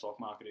thing about the stock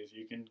market is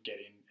you can get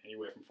in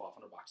anywhere from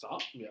 $500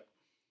 up.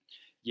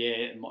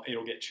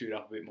 It'll get chewed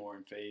up a bit more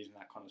in fees and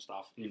that kind of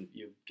stuff if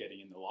you're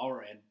getting in the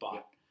lower end,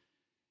 but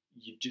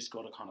you've just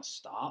got to kind of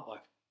start,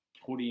 like,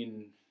 put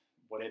in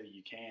whatever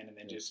you can and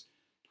then just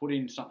put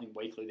in something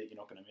weekly that you're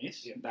not going to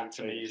miss. That,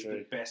 to me, is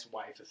the best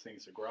way for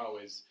things to grow.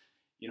 Is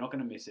you're not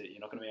going to miss it, you're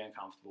not going to be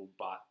uncomfortable,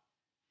 but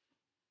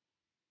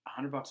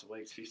 $100 a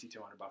week is $50,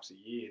 $200 a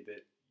year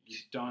that you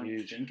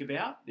don't think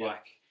about,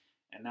 like,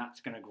 and that's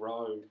going to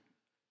grow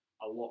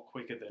a lot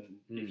quicker than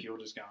if you're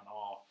just going,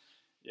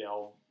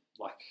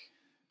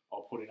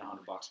 I'll put in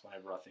 $100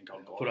 whenever I think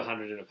I've got. Put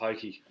 100 in a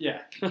pokey.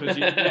 Yeah,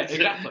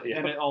 exactly.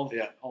 And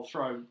I'll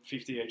throw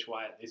 50 each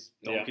way at this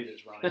donkey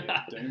that's running.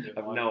 Doomed.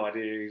 I have no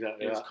idea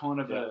exactly. It's kind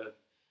of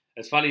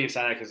It's funny you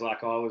say that, because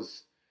like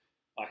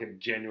I could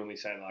genuinely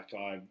say, like,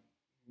 I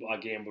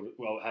gambled.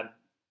 Well, had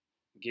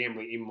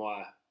gambling in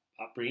my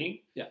upbringing.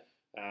 We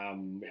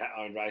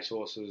owned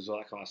racehorses, all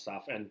that kind of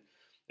stuff, and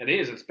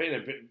it's been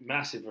a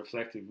massive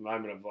reflective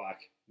moment of,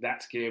 like,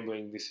 that's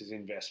gambling, this is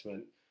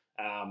investment.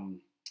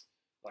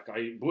 Like,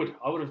 I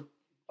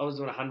was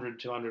doing 100,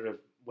 200 a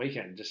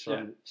weekend just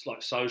from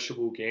like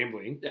sociable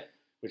gambling,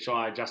 which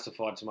I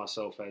justified to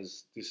myself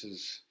as this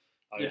is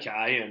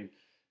okay, and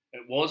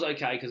it was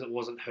okay because it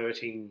wasn't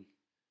hurting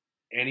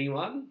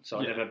anyone, so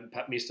I never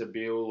missed a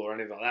bill or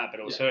anything like that, but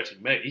it was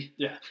hurting me,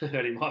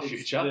 hurting my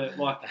future.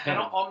 And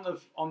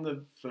I'm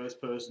the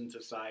first person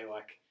to say,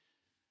 like,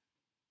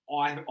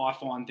 I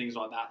find things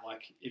like that,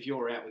 like if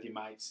you're out with your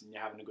mates and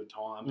you're having a good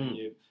time and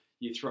you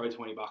throw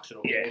 $20 at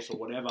a horse or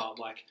whatever,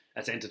 like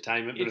that's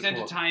entertainment. It's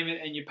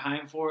entertainment and you're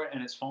paying for it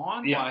and it's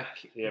fine. Yeah.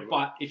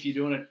 But if you're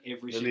doing it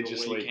every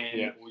single weekend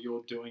yeah. or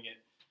you're doing it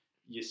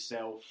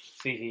yourself,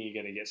 thinking you're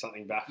going to get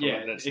something back from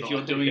it, that's if not,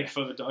 you're doing it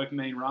for the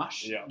dopamine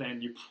rush, Yeah.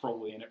 then you're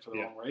probably in it for the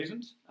wrong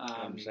reasons.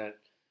 100%.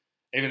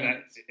 Even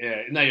that,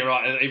 no, you're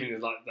right.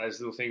 Even like those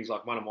little things,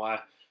 like one of my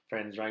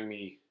friends rang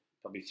me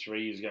probably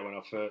 3 years ago when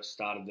I first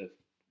started the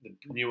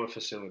newer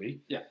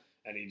facility. Yeah.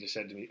 And he just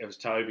said to me, it was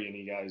Toby, and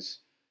he goes,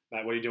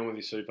 "Mate, what are you doing with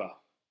your super?"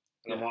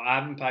 And I'm Yeah. like, "I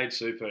haven't paid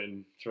super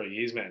in 3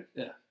 years, man."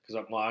 Yeah.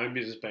 Because my own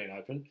business being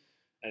open.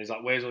 And he's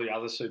like, "Where's all the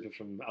other super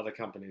from other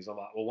companies?" I'm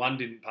like, "Well, one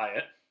didn't pay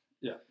it."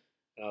 Yeah.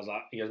 And I was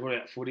like, he goes, "What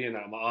about footy?" And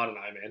that? I'm like, "I don't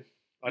know, man.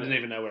 I didn't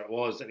even know where it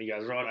was." And he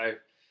goes, "Righto,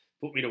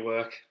 put me to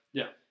work."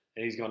 Yeah.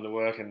 And he's gone to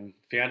work and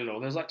found it all.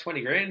 There's like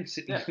 20 grand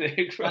sitting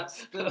there.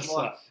 That's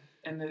like,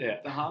 and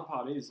the hard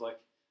part is, like,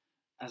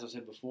 as I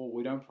said before,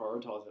 we don't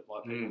prioritise it.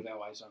 Like, people with our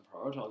ways don't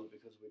prioritise it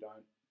because we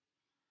don't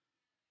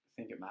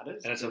think it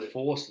matters. And it's a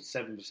forced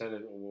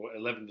 7% or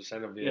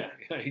 11% of your...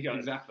 Yeah,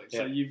 exactly.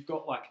 Yeah. So you've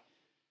got, like,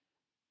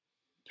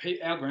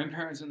 our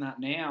grandparents and that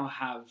now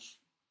have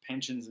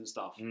pensions and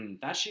stuff.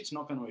 That shit's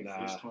not going to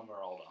exist when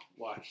we're older.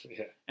 Like,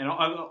 and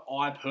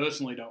I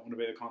personally don't want to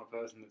be the kind of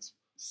person that's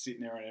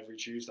sitting there on every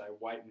Tuesday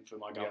waiting for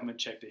my government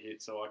check to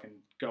hit so I can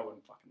go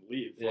and fucking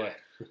live. Yeah. Like,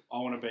 I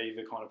want to be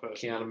the kind of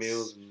person Counter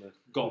meals and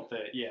got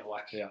there. Yeah,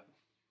 like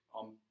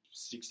I'm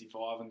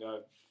 65 and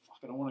go, fuck,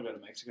 I don't want to go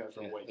to Mexico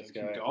for a week and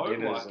can go.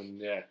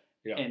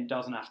 Like, and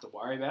doesn't have to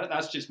worry about it.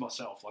 That's just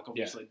myself. Like,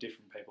 obviously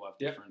different people have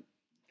different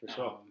for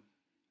sure.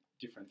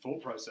 Different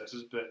thought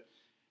processes, but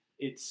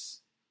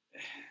it's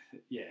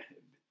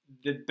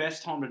the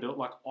best time to do it.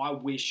 Like, I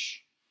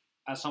wish,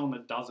 as someone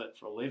that does it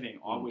for a living,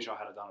 I wish I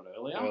had done it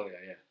earlier.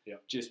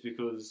 Just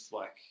because,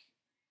 like,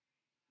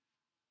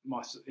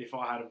 if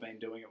I had been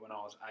doing it when I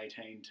was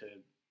 18 to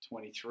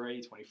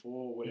 23,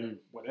 24,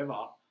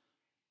 whatever,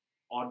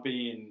 I'd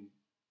be in,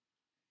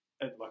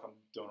 like I'm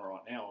doing it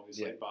right now,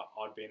 obviously, but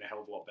I'd be in a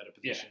hell of a lot better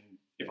position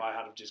if I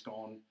had have just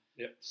gone,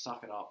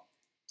 suck it up.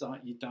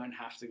 You don't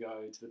have to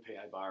go to the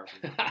PA bar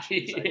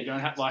every Tuesday. You don't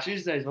have, like,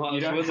 Tuesday's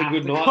night. It was a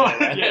good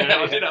night. I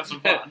did have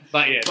some fun.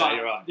 But you're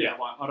right. Yeah,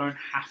 like, I don't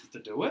have to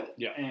do it.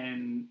 Yeah.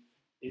 And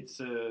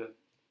it's I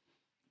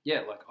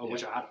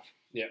wish I had it.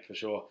 Yeah, for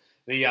sure.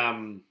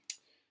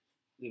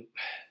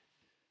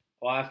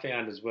 I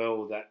found as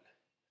well that,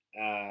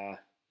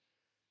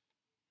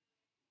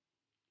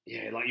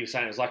 like you were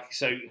saying, it was like,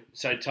 so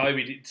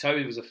Toby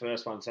was the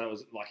first one, so it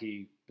was like,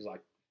 he was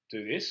like,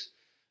 do this,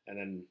 and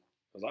then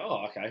I was like,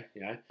 oh, okay,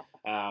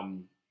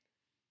 and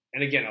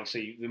again,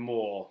 obviously, the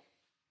more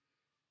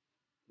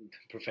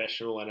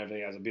professional and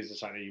everything as a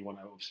business owner, you want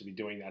to obviously be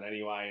doing that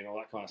anyway and all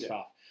that kind of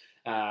stuff.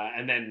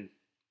 And then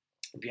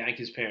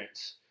Bianca's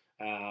parents,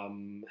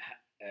 Alan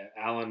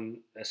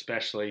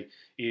especially,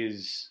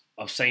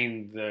 I've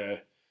seen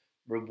the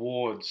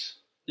rewards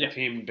of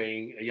him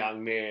being a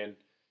young man,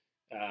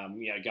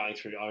 going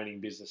through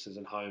owning businesses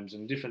and homes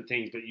and different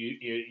things, but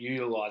you're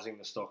utilising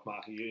the stock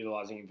market, you're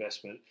utilising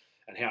investment,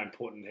 and how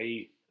important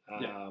he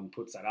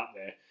puts that up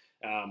there.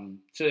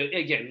 So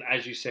again,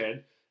 as you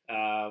said,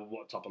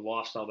 what type of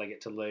lifestyle they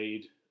get to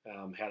lead,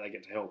 how they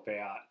get to help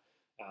out,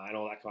 and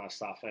all that kind of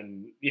stuff.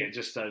 And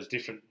just those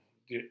different,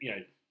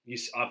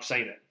 I've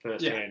seen it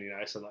firsthand,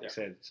 so like you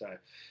said. So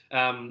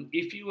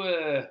if you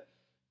were,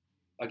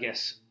 I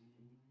guess,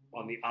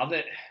 on the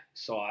other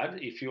side,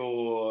 if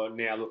you're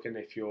now looking,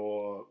 if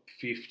you're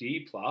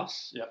 50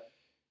 plus,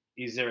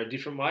 is there a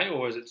different way,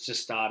 or is it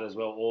just start as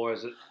well, or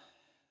is it a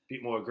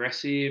bit more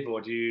aggressive,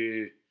 or do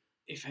you...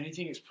 If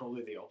anything, it's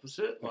probably the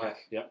opposite. Okay.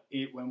 Like,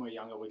 when we're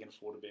younger, we can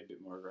afford to be a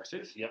bit more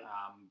aggressive. Yep.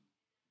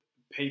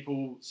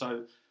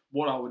 So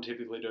what I would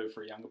typically do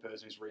for a younger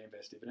person is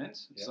reinvest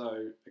dividends. Yep.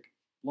 So,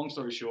 long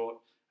story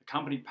short, a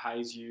company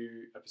pays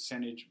you a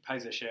percentage,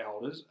 pays their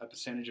shareholders a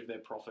percentage of their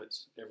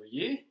profits every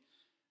year.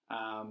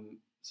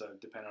 So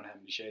depending on how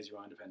many shares you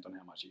own, depends on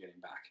how much you're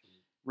getting back.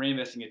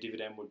 Reinvesting a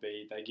dividend would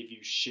be they give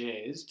you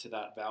shares to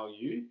that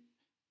value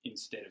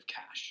instead of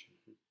cash.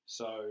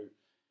 So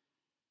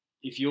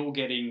if you're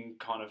getting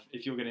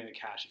the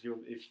cash,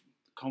 if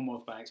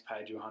Commonwealth Bank's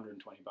paid you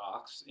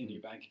 $120 into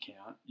your bank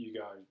account, you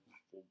go,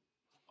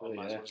 well, I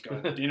might as well just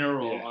go to dinner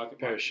or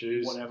pair of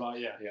shoes, whatever.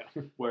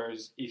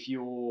 Whereas if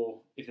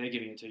they're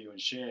giving it to you in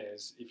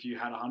shares, if you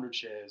had 100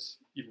 shares,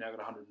 you've now got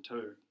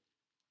 102.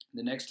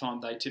 The next time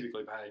they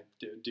typically pay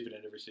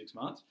dividend every 6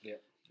 months.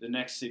 The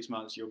next 6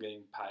 months you're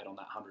getting paid on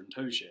that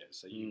 102 shares,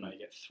 so you may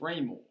get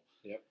 3 more.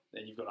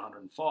 Then you've got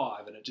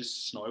 105, and it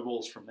just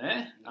snowballs from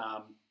there.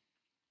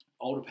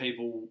 Older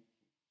people,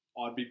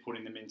 I'd be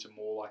putting them into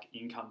more like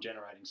income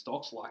generating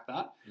stocks like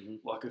that,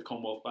 like a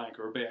Commonwealth Bank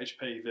or a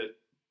BHP that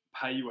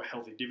pay you a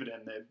healthy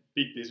dividend. They're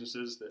big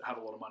businesses that have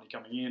a lot of money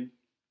coming in.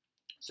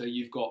 So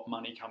you've got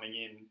money coming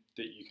in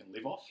that you can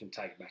live off. You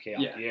can take it back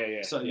out.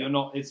 So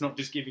it's not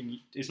just giving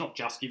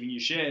you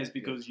shares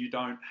because you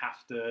don't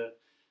have to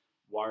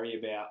worry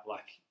about,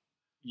 like,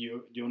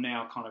 you're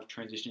now kind of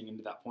transitioning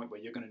into that point where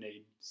you're going to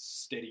need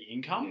steady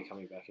income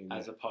coming back in,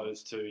 as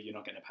opposed to you're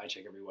not getting a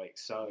paycheck every week.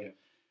 So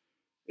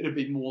it'll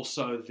be more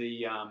so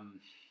the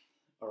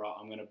all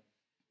right,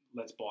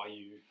 let's buy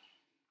you,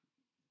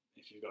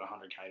 if you've got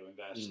 100K to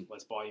invest,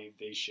 let's buy you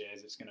these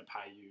shares. It's going to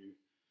pay you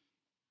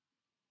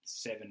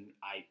 7,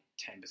 8,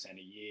 10%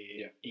 a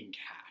year in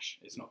cash.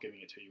 It's not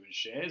giving it to you in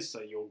shares,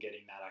 so you're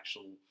getting that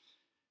actual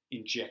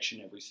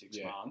injection every 6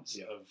 months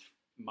of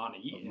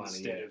money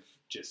instead of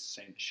just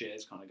seeing the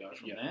shares kind of go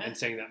from there. And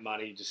seeing that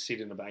money just sit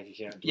in the bank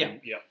account.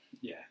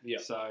 Yeah.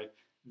 So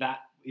that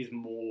is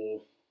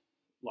more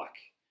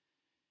like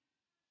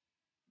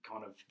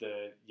kind of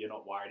you're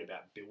not worried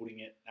about building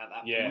it at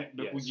that point.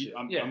 But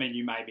I mean,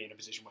 you may be in a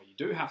position where you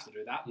do have to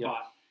do that,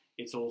 but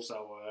it's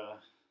also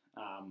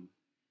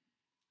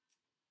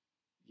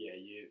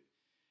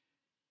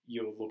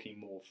you're looking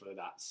more for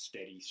that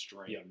steady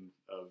stream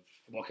of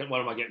what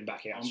am I getting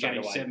back out? I'm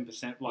getting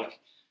 7%.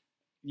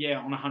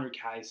 On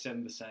 100K,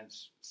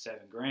 7%'s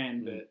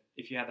 $7,000. But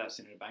if you had that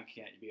sitting in a bank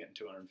account, you'd be getting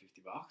 $250.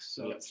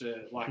 So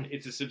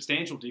it's a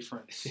substantial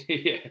difference.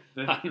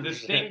 The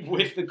thing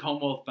with the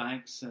Commonwealth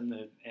banks and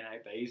the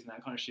NABs and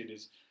that kind of shit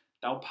is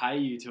they'll pay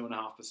you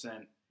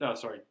 2.5%. Oh,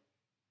 sorry,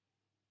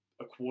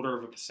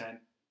 0.25%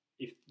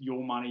 if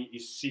your money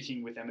is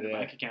sitting with them in a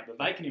bank account that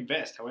they can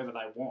invest however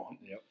they want.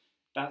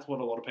 That's what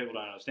a lot of people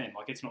don't understand.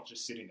 Like, it's not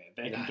just sitting there.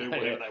 They can do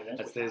whatever they want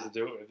with that. To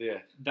do it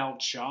with, They'll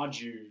charge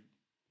you,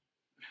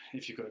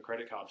 if you've got a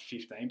credit card,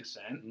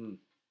 15%.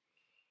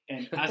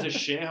 And as a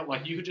share,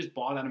 like, you could just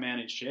buy that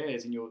amount in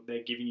shares and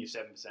they're giving you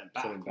 7%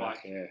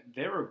 back.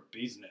 They're a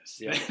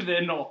business.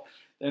 They're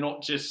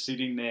not just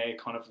sitting there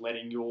kind of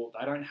letting they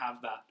don't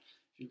have that.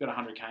 If you've got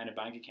 100K in a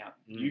bank account,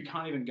 you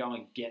can't even go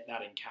and get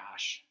that in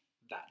cash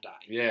that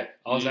day.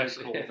 I was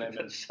actually call them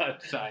and say,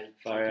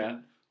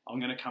 I'm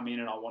going to come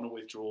in and I want to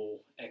withdraw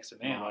X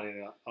amount.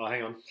 Oh,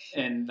 hang on.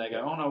 And they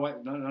go, oh, no,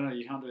 wait, no,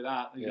 you can't do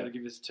that. You've got to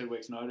give us 2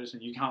 weeks' notice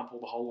and you can't pull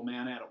the whole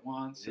amount out at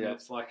once. And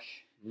it's like...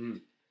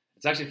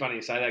 It's actually funny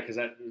you say that because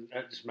that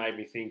just made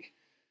me think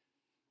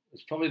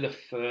it's probably the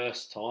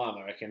first time,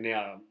 I reckon,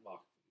 now,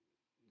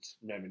 it's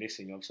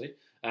reminiscing, obviously,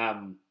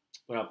 when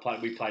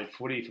we played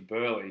footy for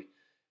Burleigh,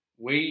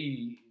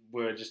 we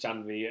were just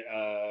under the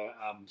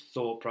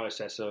thought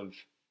process of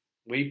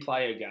we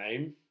play a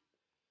game.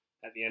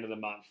 At the end of the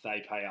month,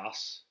 they pay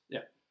us.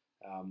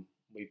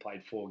 We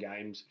played 4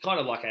 games, kind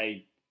of like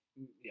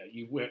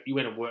you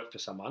went and worked for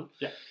someone.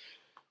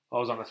 I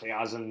was on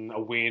 1,000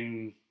 a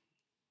win,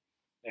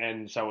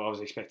 and so I was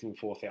expecting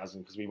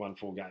 4,000 because we won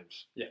 4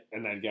 games.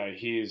 And they'd go,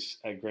 "Here's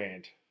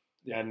 $1,000,"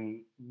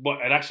 and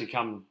what I'd actually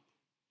come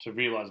to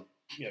realise,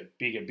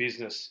 bigger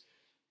business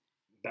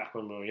back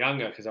when we were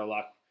younger, because they were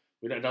like,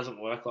 it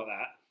doesn't work like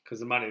that because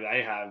the money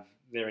they have,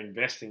 they're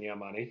investing our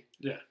money.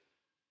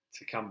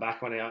 To come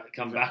back with it,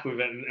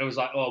 and it was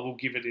like, oh, we'll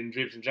give it in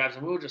dribs and drabs,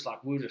 and we were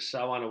just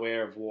so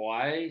unaware of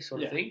why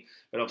sort of thing.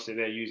 But obviously,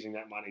 they're using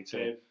that money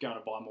they're going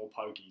to buy more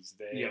pokies.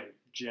 They're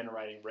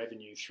generating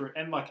revenue through,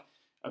 and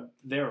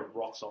they're a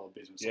rock solid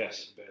business.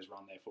 Yes, the Bears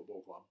run their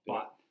football club,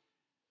 but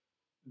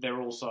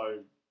they're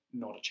also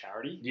not a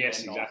charity.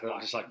 Yes, exactly.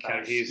 Just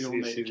they still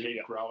need to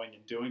keep growing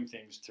and doing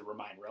things to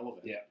remain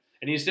relevant.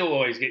 And you still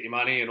always get your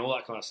money and all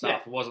that kind of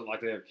stuff. It wasn't like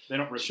they're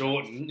not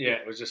shortened.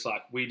 It was just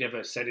like we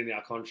never said in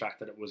our contract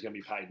that it was going to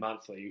be paid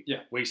monthly.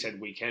 We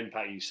said we can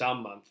pay you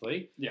some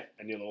monthly.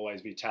 And you'll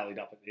always be tallied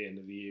up at the end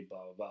of the year,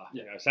 blah, blah,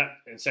 blah. So that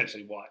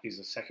essentially what is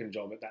a second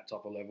job at that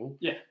type of level.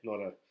 Not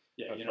a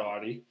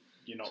priority.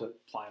 You're not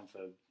playing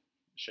for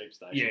sheep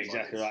stations. Yeah,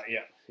 exactly right.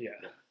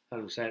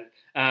 100%.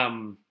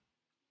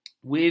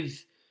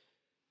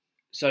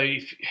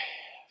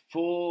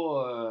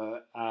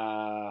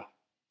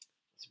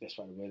 What's the best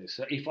way to word this?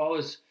 So if I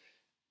was,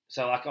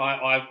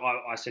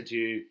 I said to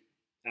you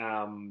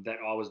that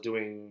I was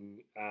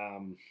doing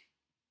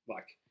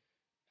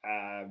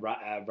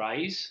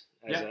Raise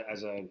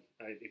as a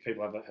if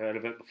people haven't heard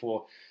of it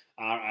before,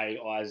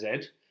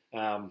 RAIZ.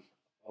 I'm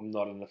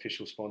not an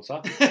official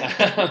sponsor.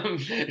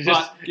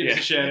 Just give us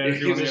a shout out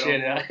if you want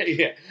to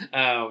get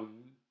on.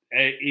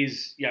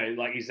 Is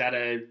that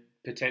a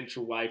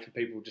potential way for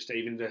people just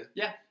even to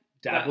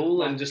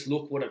dabble and just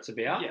look what it's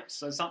about?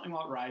 So something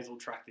like Raise will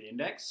track the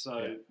index.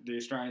 So the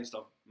Australian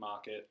stock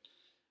market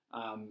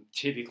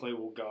typically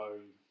will go,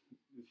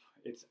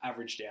 it's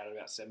averaged out at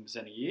about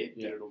 7% a year,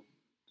 that it'll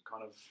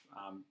kind of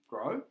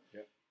grow.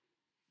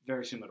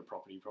 Very similar to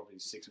property. Property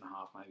is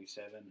 6.5, maybe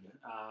 7.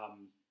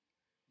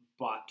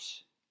 But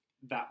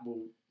that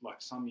will,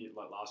 some year,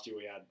 last year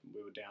we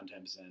were down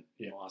 10%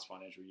 in the last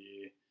financial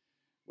year.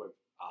 We're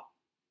up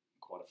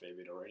quite a fair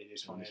bit already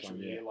this financial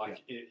year.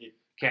 It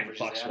can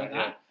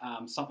fluctuate.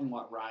 Something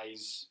like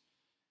Raise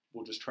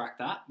will just track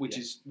that, which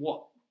is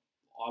what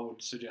I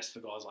would suggest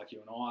for guys like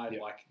you and I,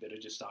 that are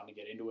just starting to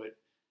get into it.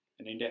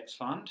 An index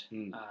fund.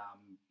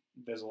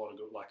 There's a lot of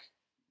good,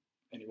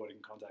 anybody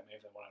can contact me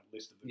if they want a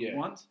list of the good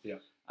ones.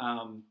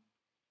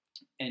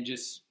 And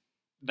just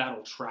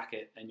that'll track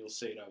it, and you'll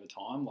see it over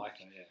time.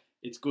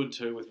 It's good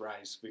too with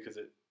Raise because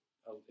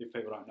if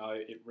people don't know,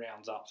 it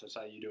rounds up. So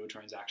say you do a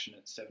transaction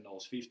at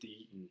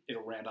 $7.50,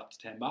 it'll round up to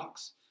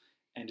 $10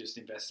 and just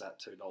invest that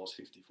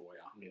 $2.50 for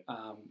you.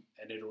 Yeah.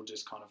 And it'll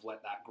just kind of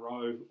let that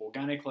grow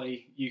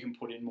organically. You can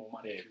put in more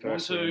money if you want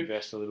personally to.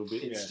 invest a little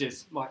bit. It's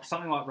just like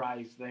something like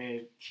Ray's,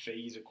 their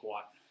fees are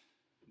quite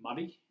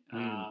muddy.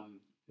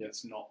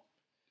 It's not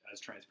as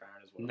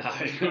transparent as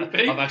what it could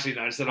be. I've actually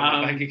noticed that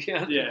on my bank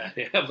account. Yeah.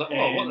 I was like,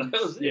 oh, what the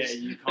hell is this? Yeah,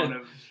 you kind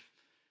of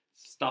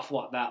stuff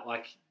like that.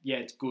 Like, yeah,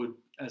 it's good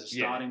as a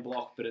starting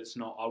block, but it's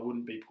not. I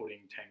wouldn't be putting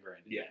 10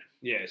 grand. Yeah,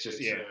 it's just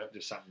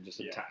just something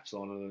just taps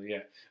on. Yeah,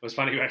 it was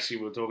funny. Actually,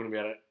 we were talking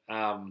about it.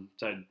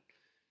 So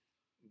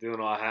Dylan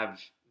and I have.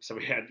 So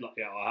we had.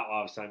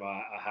 I was saying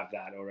I have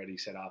that already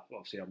set up.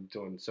 Obviously, I'm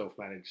doing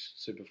self-managed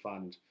super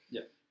fund.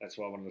 Yeah, that's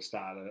why I wanted to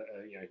start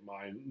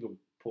my own little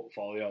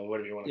portfolio or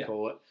whatever you want to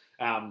call it.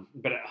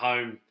 But at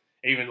home,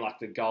 even like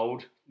the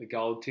gold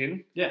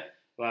tin. Yeah.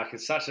 Like,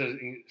 it's such a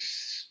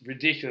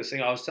ridiculous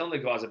thing. I was telling the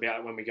guys about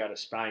it when we go to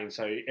Spain.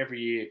 So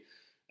every year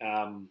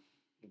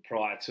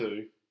prior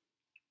to,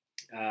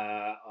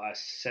 I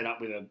set up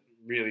with a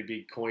really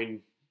big coin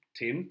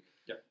tin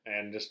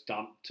and just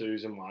dump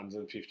 2s and 1s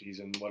and 50s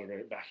and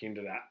whatever back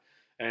into that.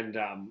 And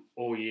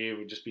all year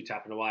we'd just be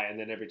tapping away. And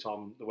then every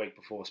time the week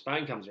before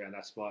Spain comes around,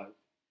 that's my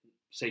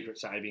secret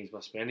savings, my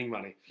spending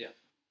money. Yeah.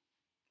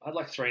 I had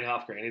like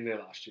 $3.5 grand in there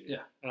last year.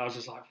 Yeah. And I was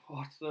just like,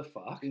 what the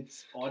fuck?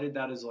 I did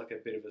that as like a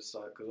bit of a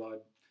soak because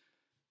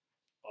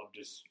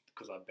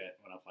I bet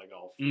when I play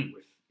golf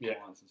with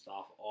clients and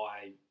stuff,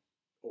 I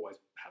always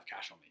have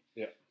cash on me.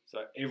 Yeah.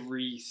 So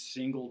every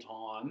single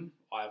time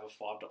I have $5,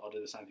 I do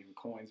the same thing with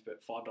coins,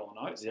 but $5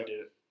 notes. Yep. I did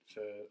it,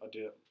 I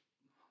think it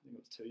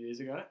was 2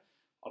 years ago.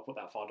 I put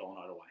that $5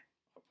 note away.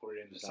 I put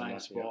it in the same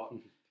spot.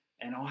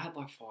 And I had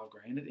like $5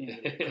 grand at the end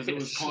of it because it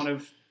was kind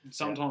of,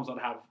 sometimes I'd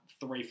have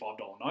 3 $5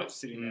 notes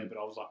sitting there, but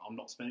I was like, I'm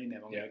not spending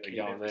them. I'm going to keep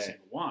every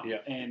single one. Yeah.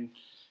 And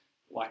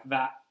like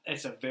that,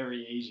 it's a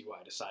very easy way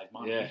to save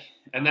money. Yeah.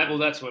 And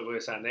that's what we were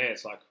saying there.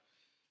 It's like,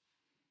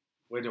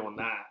 we're doing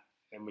that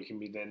and we can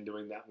be then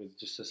doing that with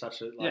just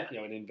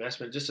an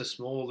investment, just a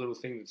small little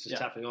thing that's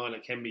just tapping on.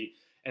 It can be,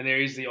 and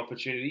there is the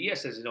opportunity.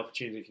 Yes, there's an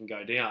opportunity that can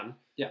go down.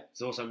 Yeah.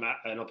 There's also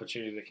an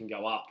opportunity that can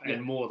go up. Yeah.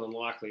 And more than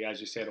likely,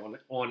 as you said, on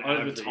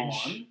average,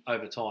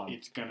 over time,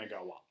 it's going to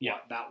go up. Yeah.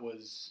 Like that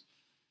was,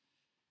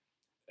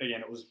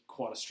 again, it was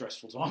quite a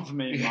stressful time for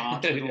me in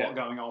March with a lot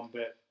going on.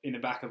 But in the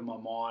back of my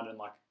mind and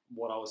like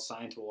what I was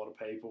saying to a lot of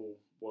people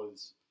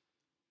was,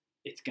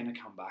 it's going to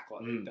come back.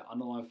 Like the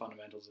underlying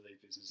fundamentals of these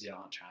businesses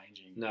aren't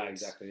changing. No,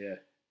 exactly, yeah.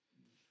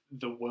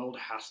 The world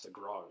has to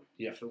grow.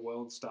 Yeah. If the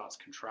world starts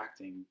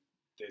contracting,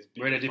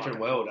 we're in a different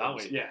world,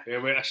 aren't we? Yeah.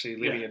 We're actually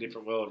living a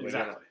different world.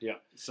 Exactly.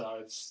 So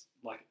it's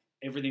like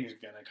everything's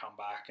going to come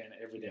back and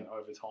everything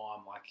over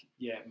time. Like,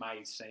 it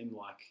may seem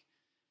like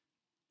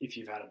if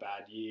you've had a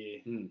bad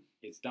year,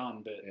 it's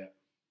done, but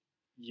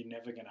you're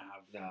never going to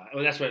have... No.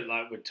 Well, that's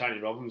what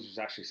Tony Robbins was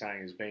actually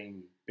saying is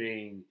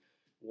being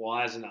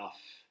wise enough.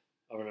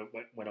 I remember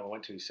when I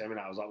went to his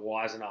seminar, I was like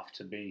wise enough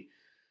to be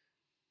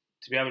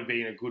able to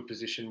be in a good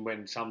position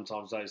when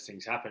sometimes those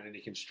things happen and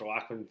you can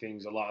strike when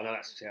things are low. I know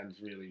that sounds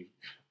really,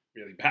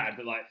 really bad,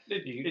 but like...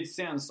 It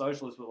sounds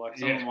socialist, but like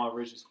some of my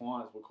richest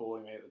clients were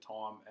calling me at the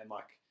time and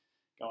like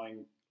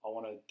going, I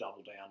want to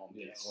double down on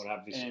this. I want to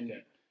have this... And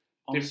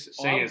I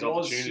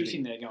was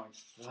sitting there going,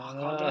 fuck,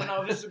 I don't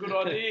know if this is a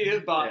good idea,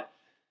 but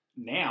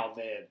now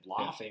they're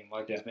laughing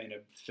like there's been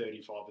a 35%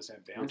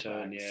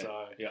 downturn.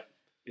 So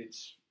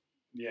it's...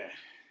 Yeah,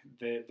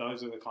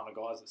 those are the kind of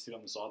guys that sit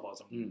on the sidelines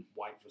and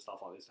wait for stuff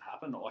like this to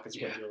happen. Not like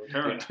it's regular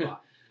occurrence,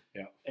 but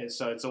and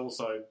so it's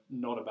also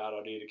not a bad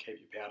idea to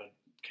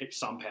keep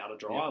some powder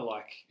dry.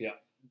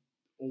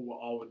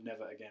 Or I would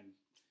never, again,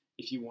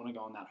 if you want to go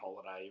on that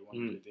holiday, you want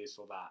to do this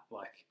or that.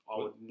 Like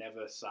I would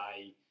never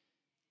say,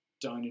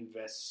 don't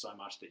invest so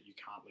much that you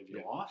can't live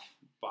your life,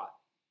 but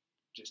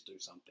just do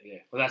something.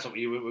 Yeah, well, that's what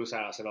we were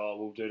saying. I said,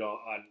 we'll do it.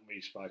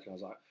 We spoke, and I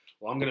was like,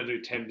 well, I'm going to do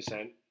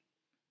 10%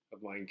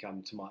 of my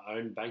income to my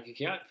own bank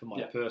account for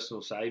my personal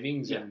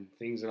savings and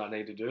things that I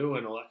need to do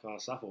and all that kind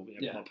of stuff, or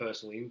my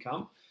personal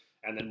income,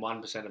 and then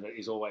 1% of it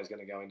is always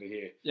going to go into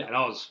here. Yeah. And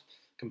I was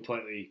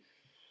completely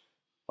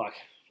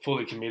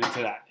fully committed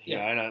to that. You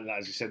know, and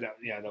as you said, that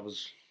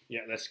was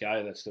let's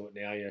go, let's do it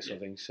now, sort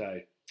of thing.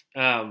 So,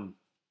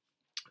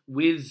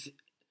 with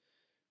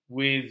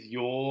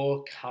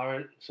your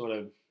current sort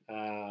of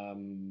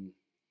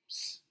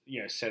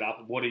set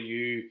up, what are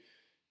you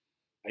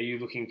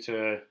looking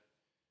to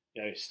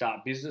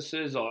start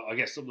businesses? Or I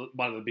guess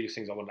one of the biggest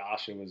things I wanted to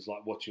ask you was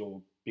like, what's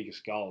your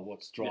biggest goal?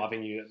 What's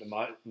driving you at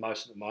the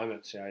most at the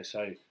moment? So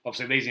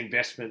obviously these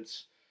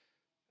investments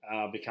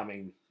are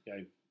becoming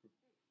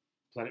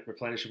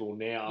replenishable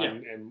now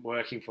and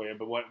working for you.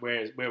 But where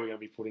are we going to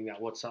be putting that?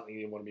 What's something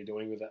you want to be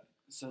doing with it?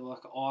 So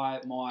like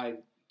my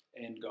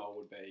end goal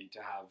would be to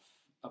have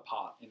a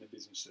part in the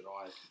business that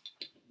I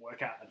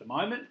work at the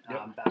moment.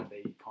 That'd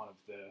be kind of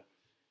the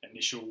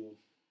initial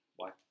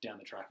like down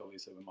the track,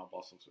 obviously, when my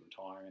boss looks at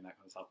retiring and that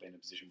kind of stuff, be in a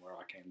position where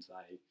I can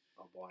say,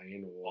 I'll buy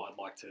in, or I'd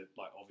like to,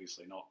 like,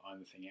 obviously not own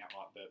the thing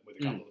outright, but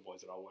with a couple of the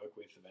boys that I work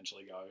with,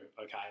 eventually go,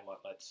 okay, like,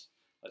 let's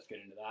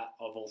get into that.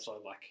 I've also,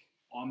 like,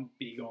 I'm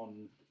big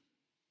on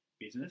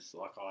business.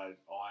 Like, I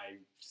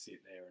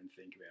sit there and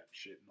think about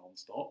shit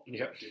non-stop.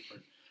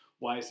 Different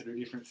ways to do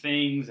different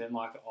things. And,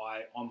 like,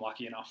 I'm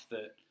lucky enough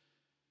that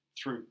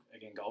through,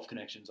 again, golf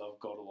connections, I've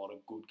got a lot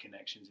of good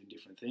connections in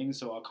different things.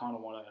 So I kind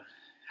of want to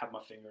have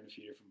my finger in a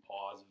few different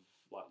pies of,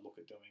 like, look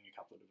at doing a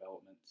couple of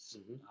developments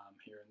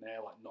here and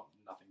there, like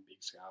nothing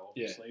big scale,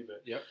 obviously,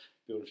 but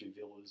build a few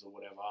villas or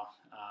whatever.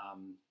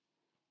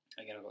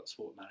 Again, I've got the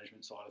sport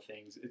management side of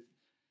things. It's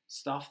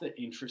stuff that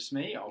interests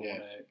me. I want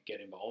to get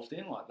involved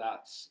in. Like,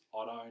 that's,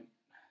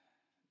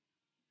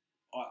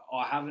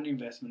 I have an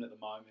investment at the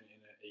moment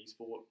in an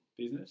e-sport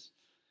business,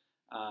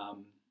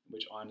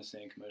 which I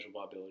understand commercial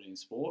viability in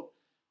sport.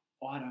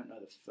 I don't know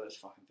the first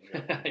fucking thing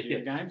about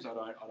video games. I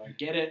don't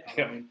get it.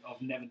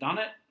 I've never done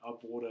it. I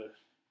bought a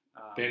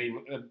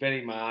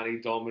Benny,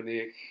 Marnie,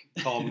 Dominic,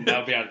 Tom.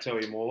 They'll be able to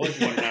tell you more if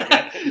you want to know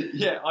about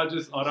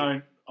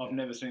it. I've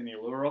never seen the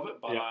allure of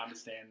it, but I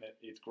understand that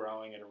it's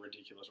growing at a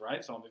ridiculous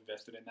rate, so I'm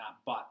invested in that.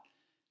 But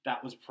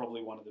that was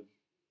probably one of the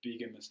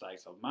bigger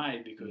mistakes I've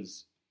made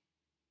because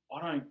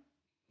I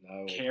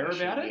don't care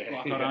about it.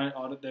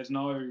 Like, there's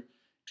no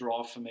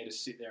drive for me to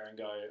sit there and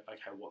go,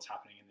 okay, what's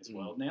happening in this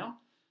world now?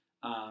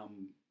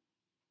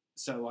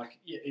 So, like,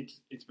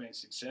 it's been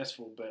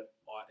successful, but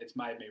it's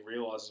made me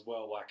realise as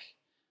well, like,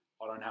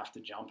 I don't have to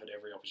jump at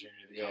every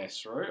opportunity that comes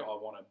through. I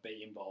want to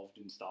be involved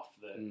in stuff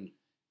that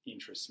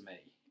interests me.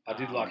 I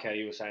did like how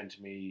you were saying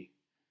to me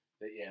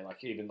that,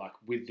 like, even like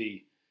with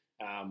the,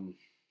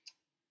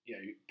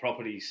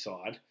 property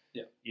side,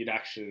 you'd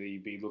actually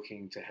be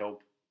looking to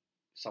help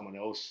someone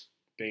else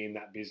be in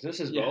that business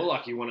as well.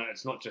 Like, you want to,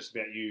 it's not just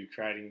about you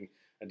creating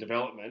a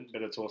development,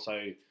 but it's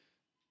also,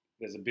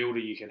 there's a builder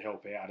you can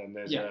help out, and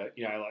there's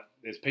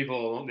there's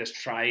people, there's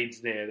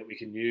trades there that we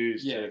can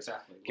use to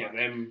get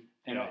them.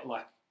 And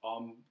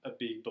I'm a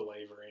big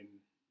believer in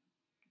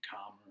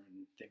karma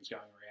and things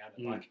going around.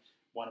 And like,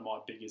 one of my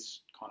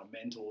biggest kind of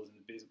mentors in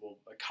the business, well,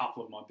 a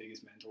couple of my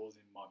biggest mentors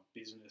in my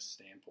business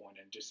standpoint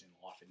and just in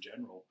life in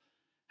general,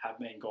 have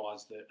been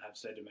guys that have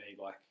said to me,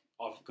 like,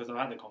 because I've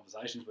had the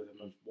conversations with them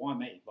of, why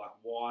me? Like,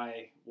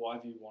 why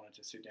have you wanted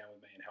to sit down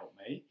with me and help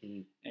me?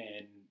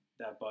 And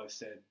they've both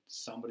said,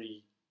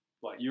 somebody,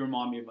 like, you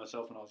remind me of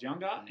myself when I was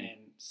younger,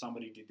 and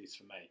somebody did this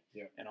for me.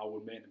 And I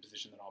wouldn't be in the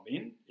position that I'm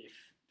in if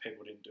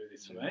people didn't do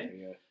this for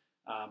me.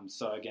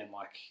 So again,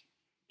 like,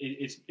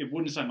 it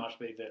wouldn't so much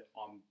be that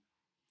I'm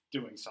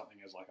doing something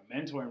as like a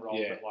mentoring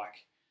role, but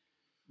like,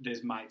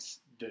 there's mates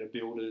that are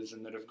builders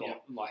and that have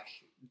got like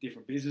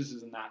different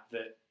businesses and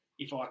that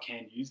if I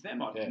can use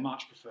them, I'd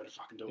much prefer to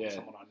fucking do it with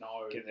someone I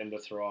know. Get them to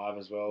thrive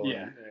as well.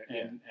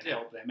 And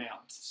help them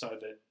out so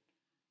that,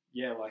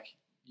 like,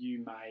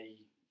 you may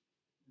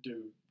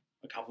do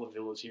a couple of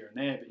villas here and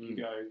there, but you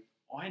go,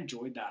 I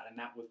enjoyed that, and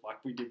that was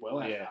like, we did well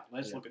out of that.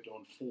 Let's look at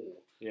doing 4.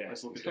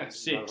 Let's look at doing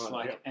 6.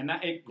 And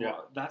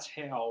that's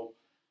how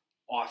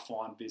I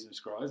find business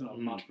grows, and I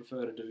much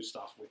prefer to do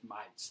stuff with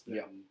mates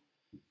than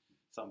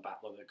some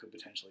battler that could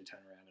potentially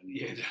turn around and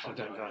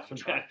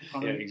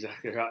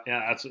exactly right.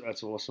 Yeah,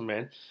 that's awesome,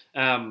 man.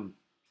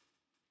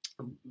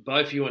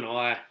 Both you and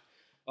I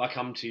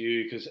come to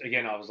you because,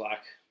 again, I was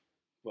like,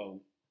 well,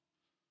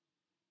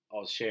 I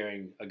was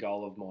sharing a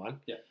goal of mine.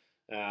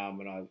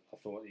 And I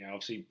thought,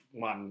 obviously,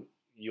 one,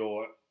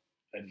 your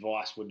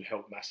advice would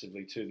help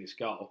massively to this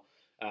goal,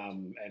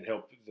 and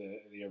help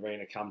the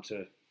arena come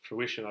to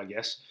fruition, I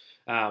guess.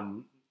 I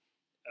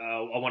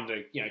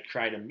wanted to,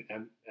 create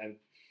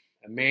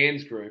a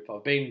man's group.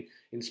 I've been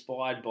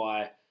inspired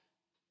by,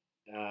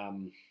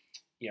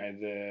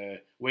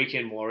 the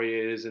Weekend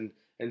Warriors and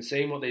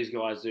seeing what these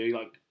guys do,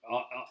 like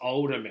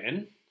older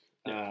men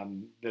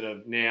that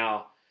are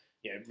now,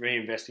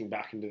 reinvesting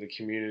back into the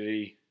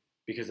community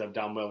because they've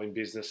done well in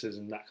businesses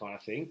and that kind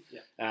of thing.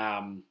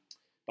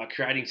 But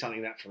creating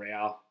something that for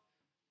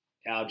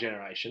our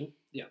generation,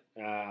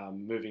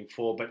 moving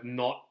forward, but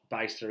not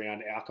based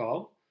around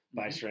alcohol,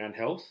 based around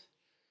health,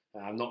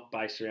 not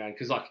based around,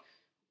 because like,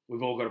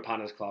 we've all got a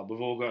punters club,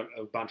 we've all got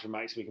a bunch of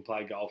mates we can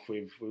play golf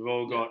with, we've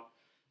all got,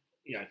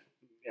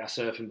 our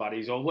surfing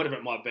buddies or whatever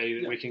it might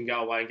be that we can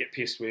go away and get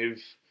pissed with,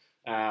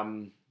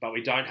 but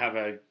we don't have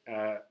a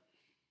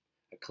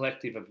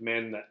collective of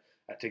men that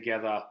are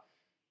together.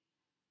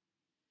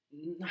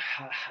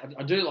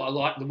 I do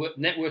like the word,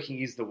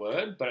 networking is the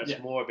word, but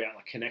it's more about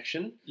like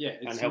connection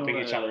and helping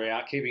each other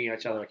out, keeping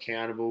each other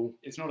accountable.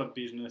 It's not a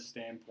business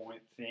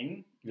standpoint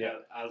thing,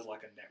 as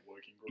like a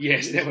networking group.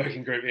 Yes,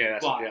 networking group. Yeah,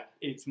 that's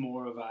it's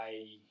more of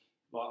a,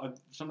 like,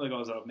 some of the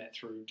guys that I've met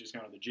through just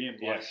going to the gym.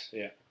 Like,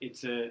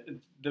 it's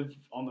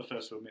on the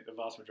first to admit, the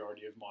vast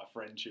majority of my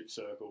friendship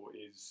circle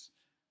is,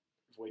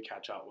 if we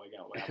catch up, we're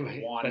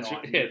having a wine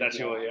night.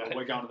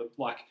 We're going to the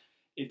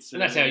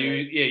and that's how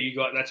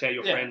that's how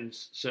your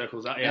friends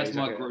circles up. That's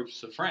my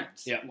groups of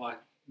friends. Like,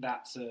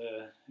 that's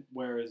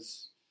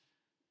whereas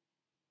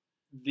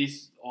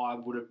this I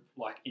would have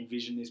like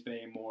envisioned this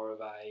being more of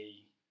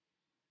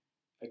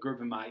a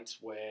group of mates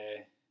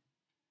where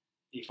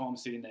if I'm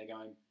sitting there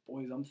going,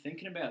 boys, I'm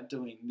thinking about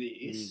doing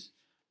this.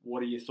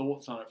 What are your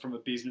thoughts on it from a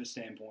business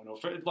standpoint or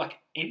for like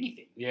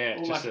anything? Yeah.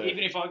 Or like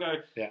even if I go,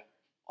 yeah,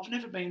 I've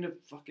never been to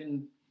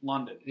fucking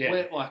London.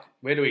 Yeah.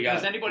 Where do we go?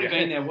 Has anybody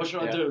been there? What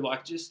should I Yeah. do?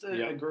 Like just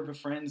a group of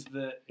friends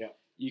that Yeah.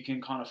 you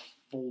can kind of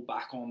fall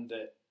back on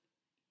that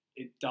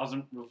it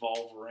doesn't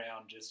revolve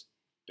around just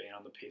being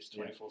on the piss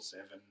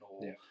 24/7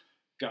 or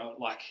go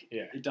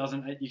it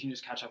doesn't. You can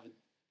just catch up with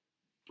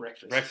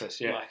breakfast.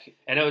 Yeah. Like,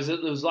 and it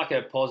was like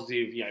a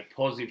positive,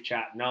 positive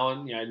chat.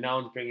 No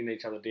one's bringing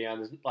each other down.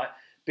 There's like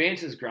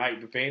banter's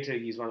great, but banter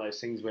is one of those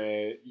things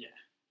where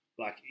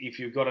like if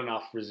you've got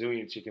enough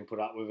resilience, you can put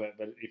up with it.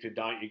 But if you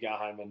don't, you go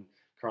home and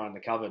cry in the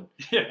cupboard,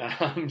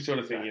 sort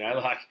of thing.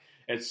 Like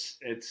it's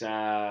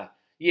like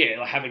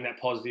having that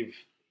positive,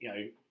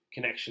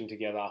 connection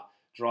together,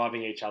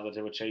 driving each other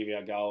to achieve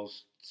our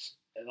goals,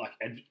 like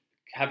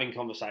having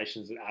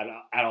conversations that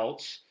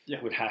adults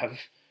would have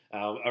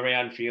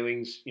around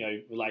feelings,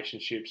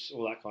 relationships,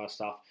 all that kind of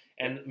stuff.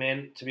 And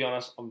man, to be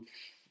honest, I'm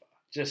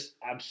just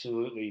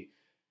absolutely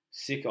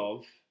sick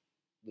of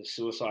the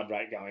suicide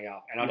rate going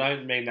up, and I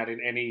don't mean that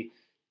in any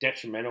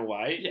detrimental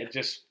way. It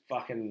just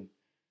fucking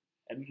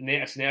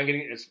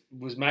it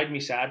was made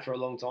me sad for a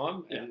long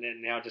time, and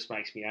now it just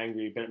makes me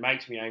angry. But it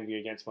makes me angry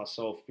against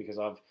myself because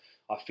I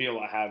feel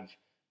I have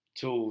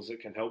tools that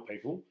can help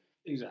people.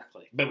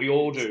 Exactly. But we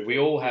all do. We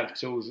all have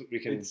tools that we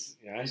can. It's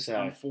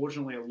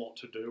unfortunately a lot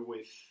to do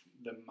with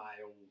the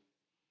male.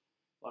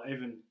 Like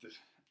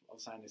I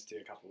was saying this to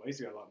you a couple of weeks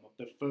ago. Like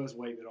the first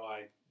week that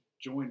I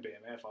joined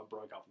BMF, I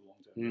broke up with a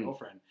long-term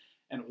girlfriend,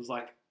 and it was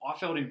like I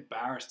felt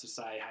embarrassed to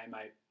say, "Hey,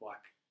 mate, like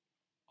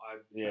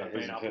I've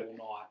been up all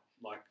night,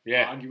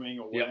 like arguing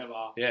or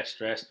whatever.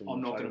 Stressed.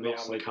 I'm not going to be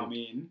able to come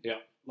in."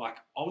 Like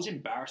I was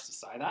embarrassed to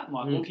say that, and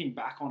like looking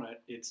back on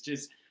it, it's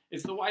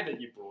the way that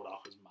you're brought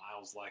up as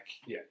males. Like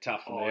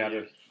tough.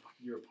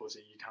 You're a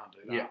pussy. You can't do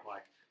that. Yeah.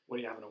 Like what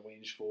are you having a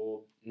whinge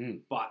for?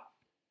 But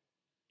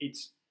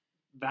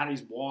that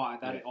is why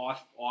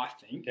I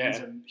think is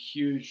a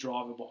huge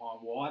driver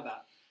behind why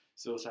that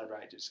suicide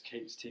rate just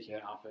keeps ticking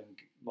up, and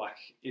like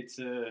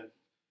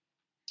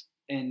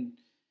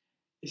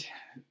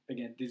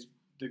again,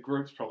 the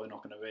group's probably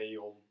not going to be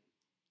all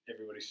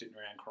everybody sitting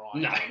around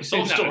crying. No, it's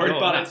all story,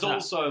 but it's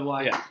also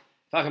like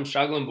fuck, I'm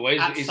struggling, boys.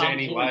 Is there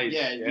any ways?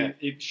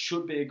 It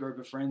should be a group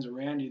of friends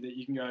around you that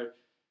you can go,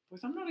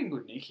 "Boys, I'm not in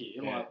good nick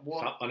here. Like,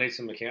 what? I need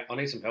some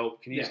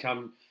help. Can you just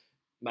come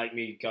make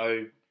me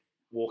go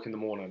walk in the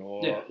morning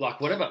or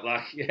like whatever?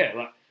 Like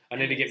I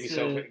need to get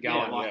myself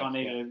going. I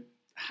need to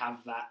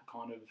have that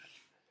kind of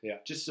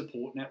just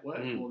support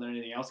network more than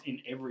anything else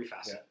in every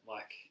facet.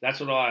 Like that's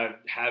what I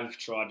have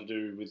tried to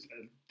do with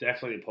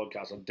definitely the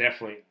podcast. I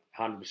definitely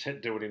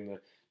 100% do it in the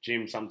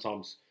gym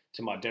sometimes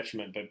to my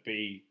detriment, but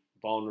be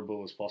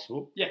vulnerable as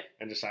possible. Yeah.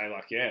 And just say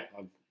like,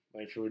 I've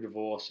been through a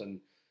divorce and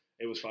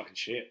it was fucking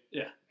shit.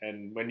 Yeah.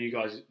 And when you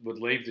guys would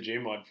leave the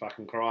gym, I'd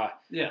fucking cry.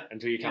 Yeah.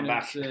 Until you come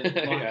back.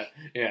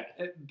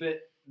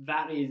 But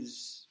that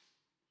is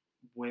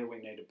where we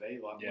need to be.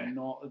 Like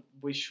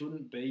we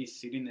shouldn't be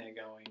sitting there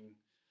going,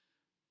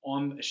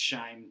 I'm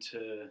ashamed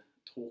to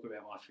talk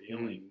about my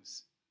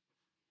feelings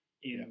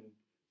in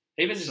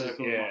even the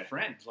circle of my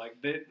friends. Like,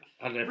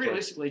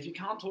 realistically, if you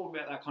can't talk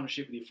about that kind of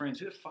shit with your friends,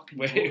 who the fuck can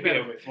you talk about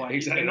it with? Like,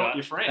 exactly they're not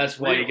your friends. That's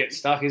why you get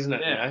stuck, isn't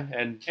it? Yeah.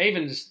 And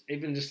even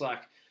just like,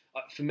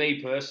 for me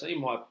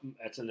personally,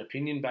 it's an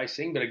opinion-based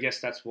thing, but I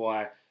guess that's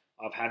why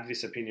I've had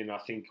this opinion. I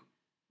think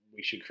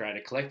we should create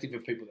a collective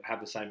of people that have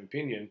the same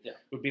opinion. Yeah.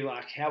 Would be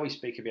like how we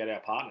speak about our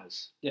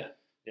partners. Yeah.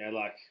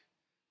 Like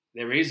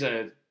there is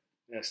a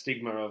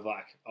stigma of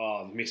like,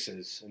 the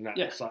missus and that.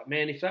 Yeah. It's like,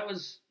 man, if that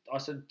was, I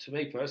said to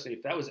me personally,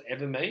 if that was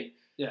ever me,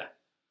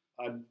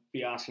 I'd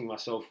be asking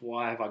myself,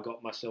 why have I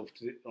got myself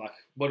to, like,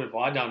 what have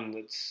I done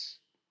that's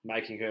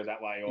making her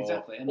that way? Or,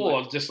 exactly.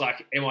 Or just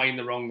like, am I in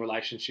the wrong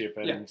relationship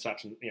and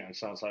such, and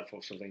so on and so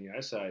forth, sort of thing,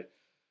 So,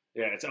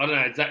 it's, I don't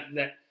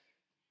know,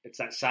 it's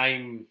that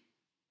same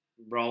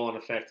roll-on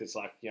effect. It's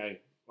like,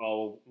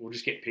 we'll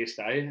just get pissed,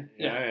 you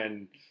know,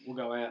 and we'll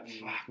go out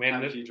and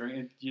have a few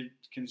drinks. You're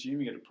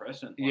consuming a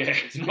depressant.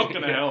 Like, it's not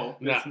going to help.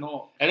 It's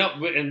not. And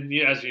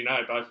as you know,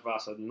 both of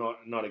us are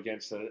not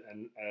against a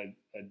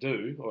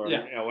do or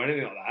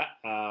anything like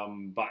that.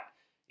 But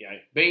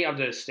being able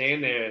to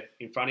stand there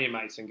in front of your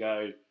mates and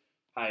go,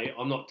 "Hey,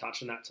 I'm not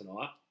touching that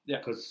tonight,"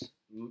 because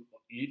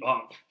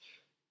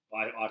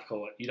I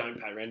call it, you don't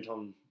pay rent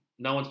on.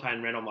 No one's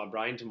paying rent on my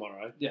brain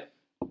tomorrow. Yeah.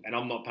 And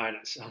I'm not paying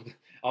it.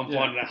 I'm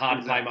finding it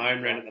hard to pay my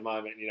own rent at the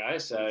moment,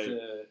 So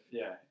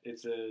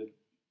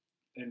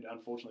and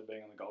unfortunately,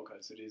 being on the Gold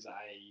Coast, it is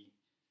a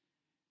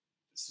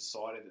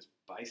society that's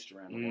based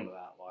around a lot of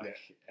that.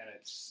 And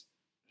it's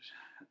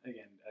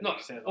again, as you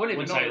said, I wouldn't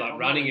even say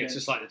running. It's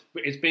just like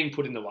it's being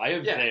put in the way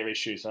of their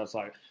issues. So it's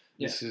like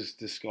this is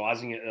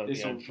disguising it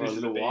for a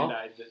little while.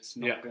 That's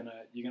not gonna.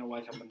 You're gonna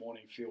wake up in the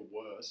morning and feel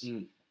worse,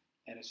 and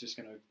it's just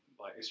gonna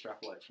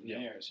extrapolate from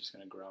there. It's just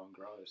gonna grow and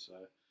grow. So.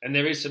 And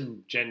there is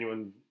some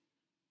genuine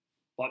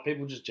like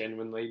people just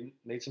genuinely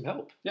need some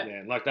help. Yeah.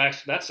 Man. Like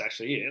that's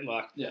actually it.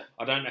 Like Yeah.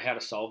 I don't know how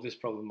to solve this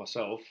problem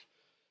myself.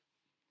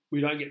 We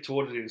don't get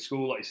taught it in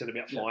school, like you said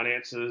about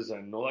finances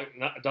and all that.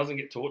 No, it doesn't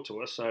get taught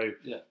to us. So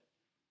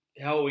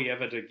how are we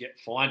ever to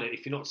find it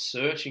if you're not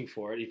searching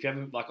for it? If you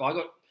haven't, like I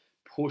got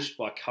pushed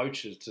by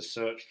coaches to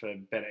search for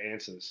better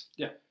answers.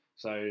 Yeah.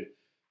 So it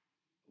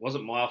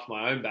wasn't off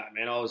my own bat,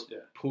 man. I was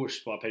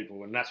pushed by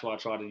people, and that's why I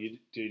try to do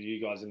to you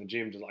guys in the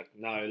gym to like,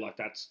 no, like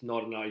that's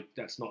not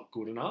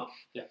good enough.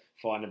 Yeah.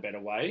 Find a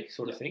better way,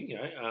 sort of thing. You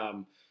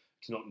know,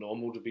 it's not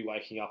normal to be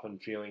waking up and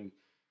feeling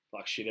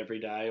like shit every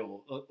day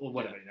or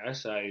whatever, you know.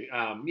 So,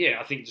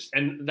 I think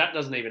and that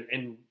doesn't even,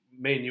 and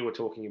me and you were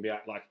talking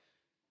about, like,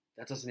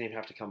 that doesn't even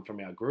have to come from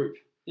our group.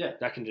 Yeah.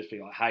 That can just be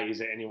like, hey, is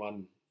there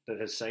anyone that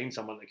has seen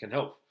someone that can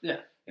help? Yeah,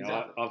 you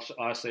know, exactly.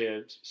 I see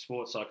a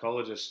sports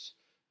psychologist,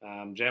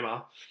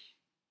 Gemma,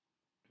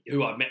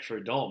 who I met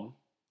through Dom.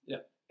 Yeah.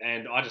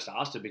 And I just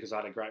asked her because I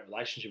had a great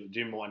relationship with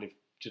Jim, mind if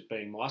just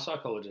being my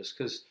psychologist,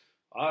 because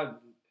I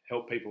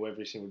help people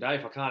every single day.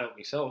 If I can't help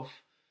myself,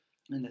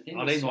 and the thing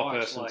I need my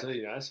person too,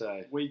 you know. So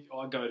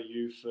I go to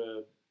you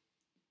for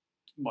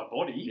my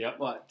body,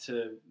 like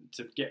to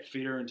get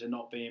fitter and to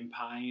not be in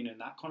pain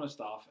and that kind of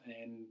stuff.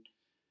 And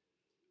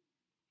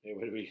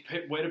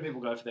where do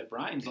people go for their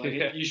brains?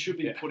 Like you should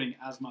be putting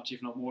as much,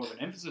 if not more, of an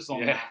emphasis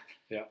on that.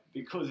 Yeah.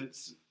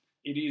 Because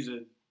it is a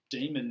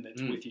demon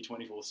that's with you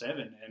 24/7,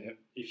 and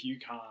if you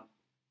can't,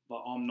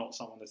 like, I'm not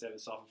someone that's ever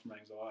suffered from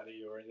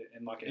anxiety or anything,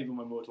 and like even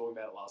when we were talking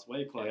about it last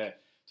week, like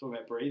talking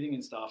about breathing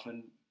and stuff,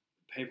 and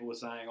people were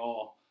saying,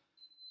 oh,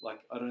 like,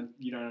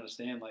 you don't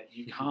understand, like,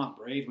 you can't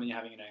breathe when you're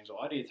having an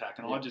anxiety attack.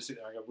 And I just sit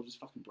there and go, well, just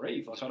fucking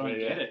breathe. Like, I don't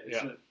get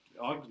it.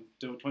 I can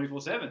do it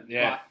 24/7.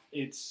 Yeah.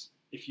 But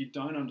if you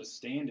don't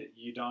understand it,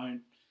 you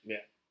don't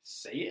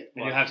see it.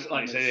 And you have,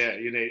 like you said,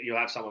 you'll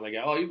have someone that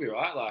go, oh, you'll be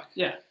right.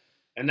 Like,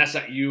 and that's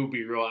that you'll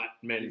be right,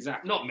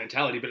 exactly. Not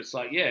mentality, but it's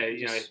like,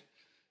 you know.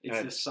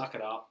 It's the suck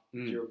it up.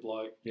 You're a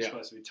bloke. You're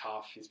supposed to be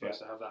tough. You're supposed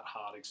to have that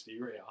hard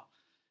exterior.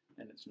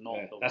 And it's not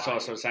the way. That's what I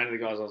was sort of saying to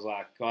the guys. I was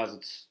like,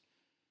 guys,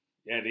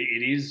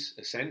 it is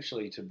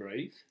essentially to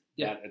breathe.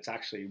 Yeah. But it's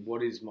actually,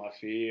 what is my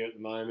fear at the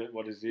moment?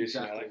 What is this?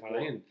 Exactly. You know, that kind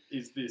of thing.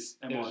 Is this,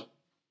 am I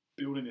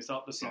building this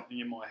up to something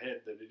in my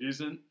head that it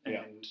isn't?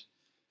 And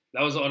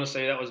that was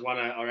honestly,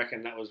 I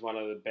reckon that was one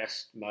of the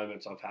best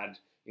moments I've had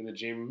in the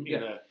gym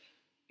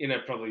in a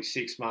probably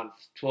 6 month,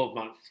 12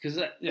 months, because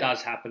that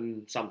does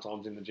happen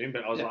sometimes in the gym.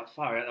 But I was like,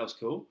 far out, that was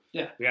cool.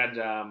 Yeah. We had,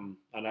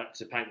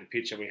 to paint the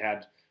picture, we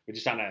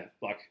just done a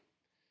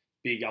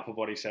big upper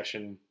body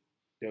session.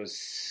 There was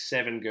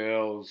 7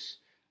 girls,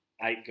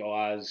 8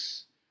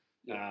 guys.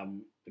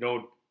 It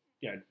all,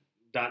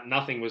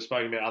 nothing was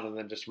spoken about other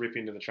than just rip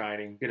into the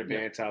training, bit of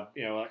banter,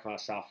 all that kind of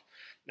stuff.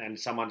 And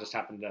someone just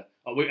happened to,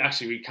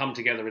 we come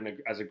together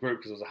as a group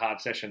because it was a hard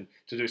session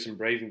to do some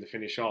breathing to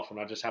finish off. And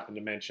I just happened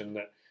to mention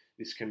that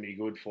this can be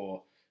good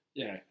for,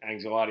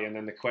 anxiety. And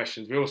then the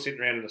questions, we all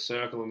sitting around in a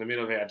circle in the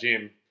middle of our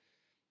gym,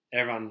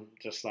 everyone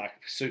just like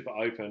super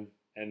open.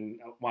 And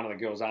one of the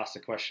girls asked a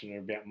question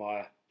about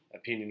my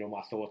opinion or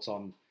my thoughts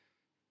on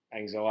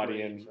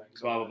anxiety and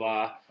blah, blah,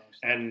 blah.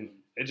 And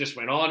it just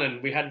went on,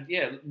 and we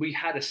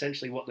had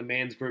essentially what the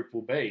man's group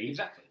will be.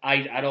 Exactly.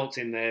 8 adults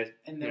in there.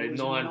 And there was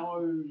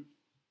 9.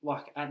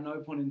 At no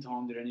point in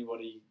time did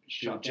anybody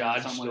shut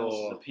down someone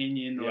else's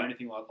opinion or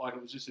anything like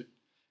it was just a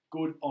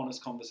good,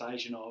 honest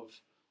conversation of,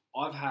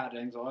 I've had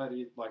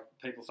anxiety, like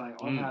people saying,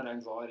 I've had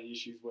anxiety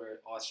issues where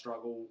I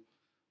struggle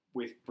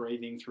with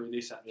breathing through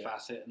this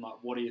facet, and like,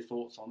 what are your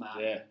thoughts on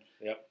that?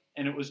 Yeah.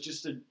 And it was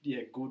just a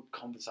good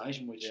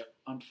conversation, which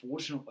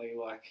unfortunately,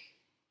 like,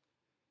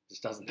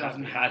 just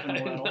doesn't happen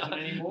all that often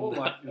anymore.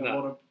 Like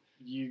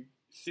you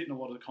sit in a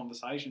lot of the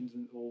conversations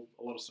and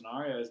a lot of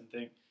scenarios and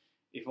think,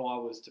 if I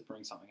was to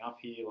bring something up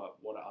here, like,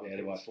 what are other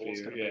people's thoughts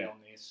going to be on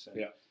this?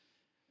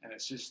 And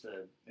it's just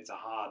it's a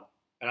hard.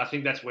 And I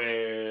think that's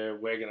where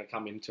we're going to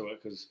come into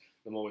it, because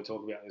the more we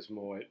talk about this,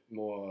 more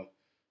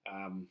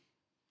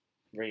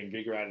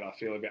reinvigorated I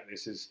feel about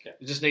this is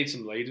you just need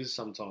some leaders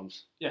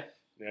sometimes. Yeah.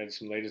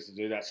 Some leaders to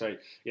do that. So,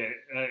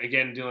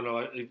 again, Dylan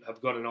and I have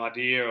got an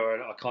idea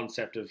or a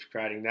concept of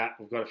creating that.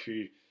 We've got a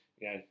few,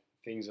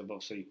 things of,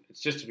 obviously,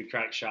 it's just to be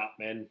create sharp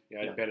men,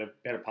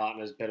 better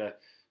partners, better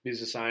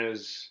business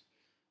owners,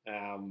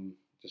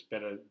 just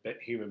better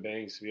human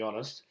beings, to be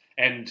honest.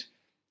 And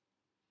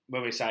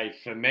when we say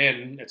for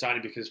men, it's only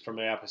because from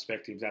our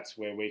perspective, that's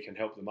where we can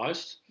help the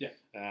most. Yeah.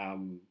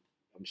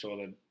 I'm sure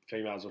that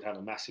females would have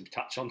a massive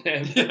touch on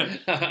them.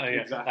 Exactly.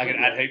 They can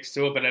add heaps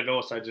to it, but it'd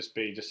also just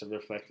be just a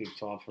reflective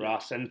time for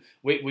us. And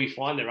we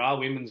find there are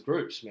women's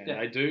groups, man.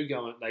 They do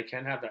go, they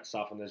can have that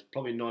stuff, and there's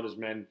probably not as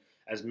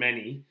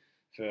many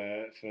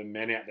for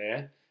men out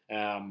there.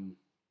 And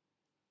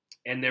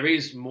there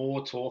is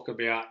more talk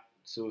about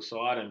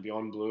suicide and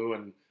Beyond Blue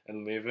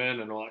and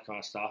living and all that kind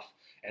of stuff.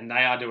 And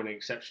they are doing an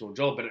exceptional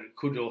job, but it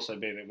could also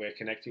be that we're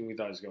connecting with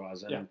those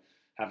guys and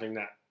having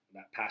that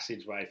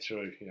passageway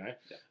through,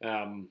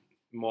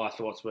 my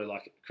thoughts were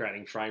like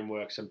creating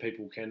frameworks, and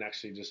people can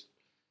actually just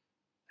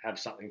have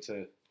something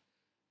to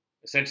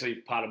essentially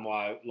part of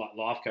my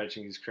life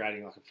coaching is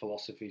creating like a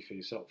philosophy for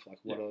yourself. Like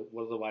what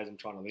are the ways I'm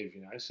trying to live,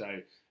 So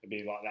it'd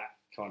be like that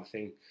kind of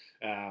thing.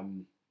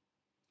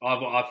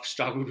 I've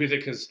struggled with it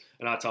because,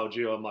 and I told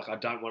you, I'm like, I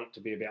don't want it to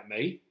be about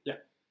me. Yeah.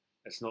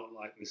 It's not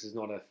like, this is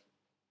not a,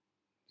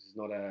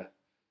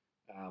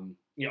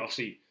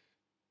 obviously,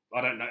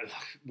 I don't know,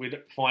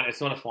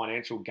 it's not a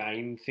financial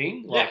gain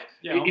thing. Like,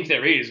 if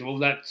there is, well,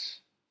 that's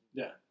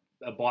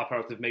a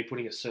byproduct of me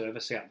putting a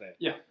service out there.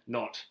 Yeah.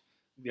 Not,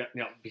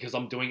 because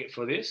I'm doing it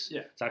for this.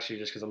 Yeah. It's actually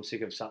just because I'm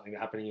sick of something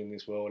happening in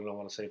this world and I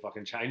want to see if I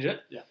can change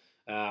it. Yeah.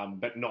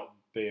 But not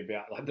be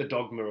about like the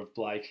dogma of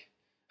Blake.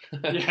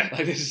 Yeah.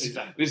 Like this is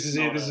it. This is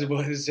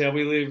how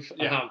we live.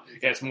 Yeah.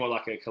 It's more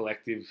like a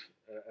collective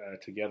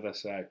together.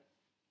 So,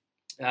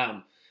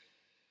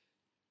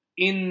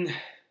 in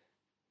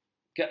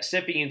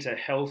stepping into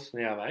health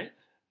now, mate,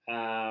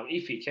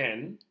 if you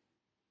can,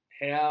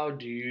 how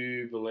do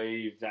you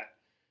believe that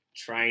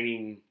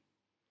training?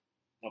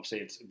 Obviously,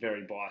 it's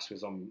very biased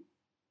because I'm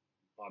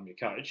your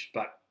coach,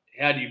 but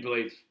how do you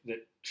believe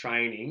that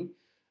training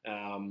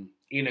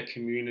in a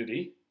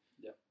community,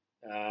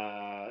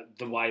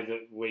 the way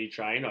that we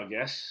train, I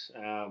guess,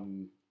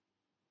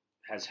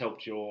 has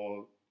helped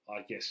your,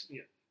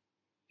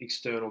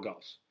 external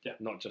goals? Yeah.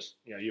 Not just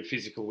your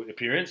physical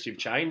appearance. You've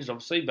changed,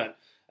 obviously, but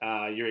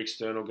your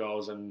external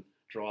goals and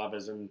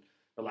drivers and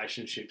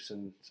relationships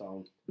and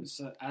so on.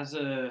 So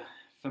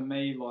for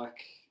me,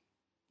 like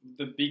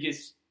the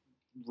biggest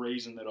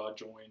reason that I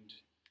joined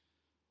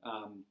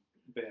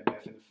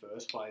BMF in the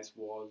first place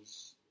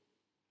was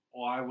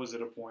I was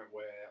at a point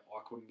where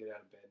I couldn't get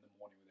out of bed in the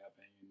morning without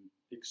being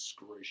in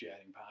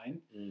excruciating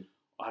pain.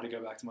 I had to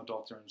go back to my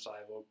doctor and say,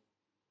 look,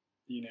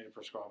 you need to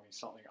prescribe me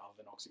something other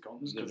than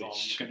Oxycontin because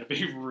I'm going to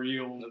be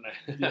real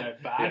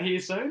bad here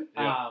soon.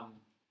 Yeah.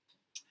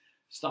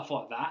 Stuff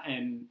like that.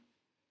 And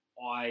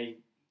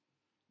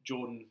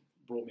Jordan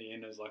brought me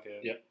in as like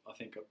I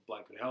think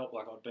Blake could help.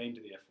 Like I'd been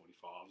to the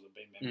F45s, I've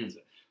been members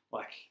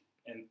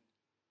and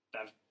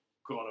they've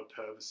got a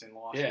purpose in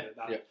life.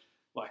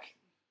 Like,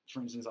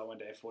 for instance, I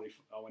went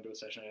to a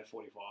session at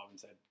F45 and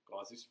said,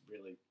 guys, this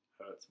really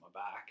hurts my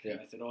back. And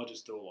they said,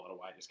 just do a lot of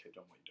weight, just keep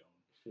doing what you're doing.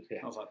 Yeah.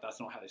 I was like, that's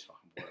not how this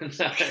fucking works.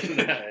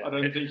 I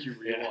don't think you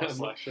realise.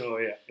 I'm not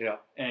sure, yeah.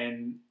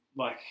 And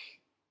like,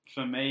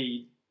 for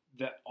me,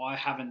 that I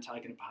haven't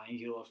taken a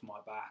painkiller for my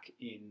back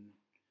in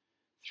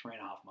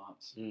 3.5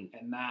 months.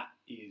 And that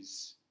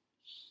is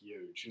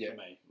huge for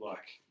me.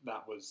 Like,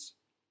 that was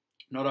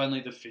not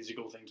only the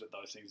physical things that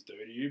those things do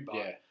to you,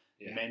 but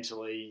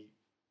mentally,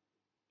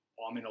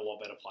 I'm in a lot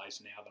better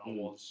place now than I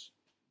was,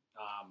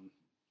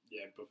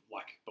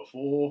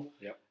 before.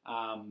 Yep.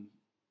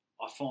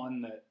 I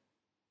find that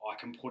I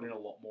can put in a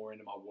lot more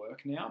into my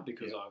work now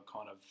because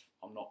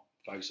I'm not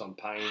focused on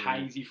pain,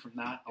 hazy from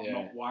that. I'm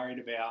not worried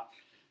about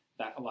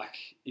that. Like,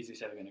 is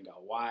this ever going to go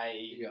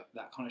away? Yeah.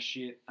 That kind of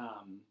shit.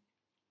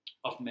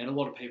 I've met a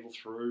lot of people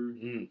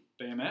through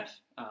BMF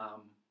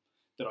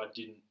that I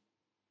didn't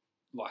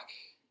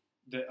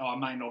that I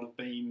may not have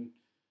been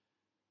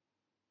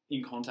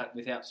in contact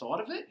with outside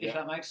of it, if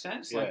that makes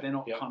sense. Like, they're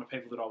not kind of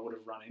people that I would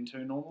have run into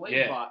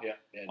normally, but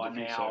I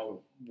now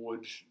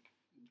would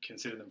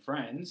consider them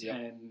friends.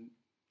 And,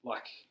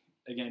 like,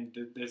 again,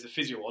 there's a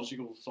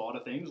physiological side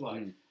of things.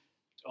 Like,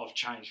 I've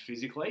changed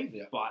physically,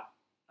 but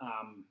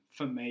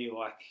for me,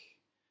 like,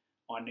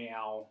 I'm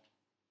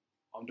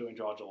doing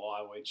Dry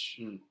July,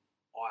 which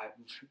I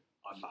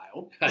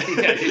failed,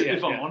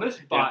 if I'm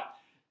honest. But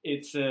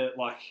it's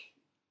like,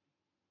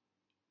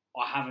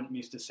 I haven't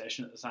missed a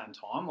session at the same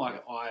time.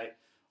 Like,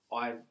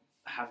 I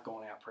have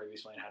gone out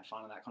previously and had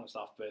fun and that kind of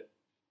stuff, but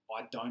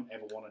I don't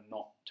ever want to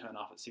not turn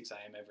up at 6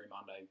 a.m. every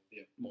Monday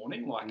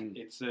morning. Like,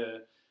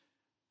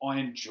 I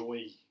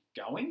enjoy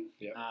going,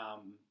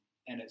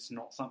 and it's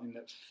not something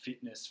that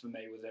fitness for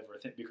me was ever a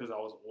thing because I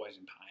was always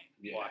in pain.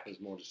 Yeah, like, it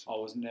was more just...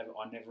 I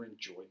never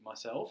enjoyed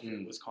myself.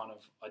 It was kind of,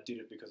 I did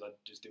it because I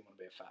just didn't want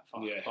to be a fat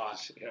fuck.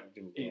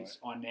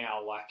 But I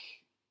now, like,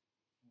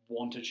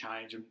 want to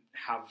change and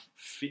have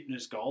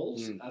fitness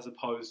goals as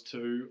opposed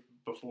to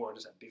before I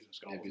just had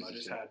business goals. I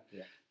just had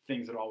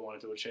things that I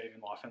wanted to achieve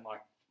in life. And, like,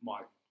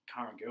 my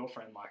current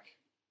girlfriend, like,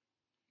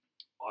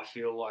 I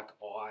feel like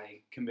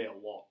I can be a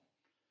lot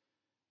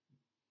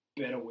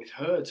better with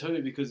her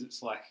too because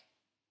it's like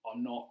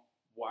I'm not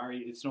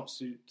worried. It's not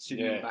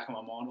sitting in the back of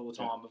my mind all the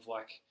time of,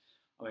 like,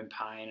 I'm in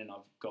pain and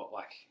I've got,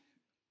 like,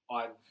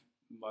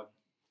 my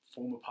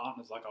former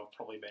partners, like, I've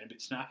probably been a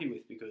bit snappy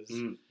with because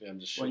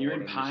when you're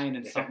in pain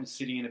and something's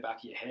sitting in the back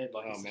of your head,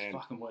 like, it's the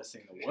fucking worst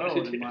thing in the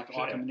world. And, like,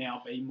 I can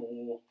now be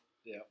more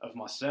of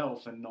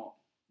myself and not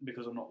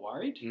because I'm not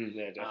worried.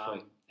 Yeah,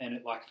 definitely. And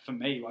it, like, for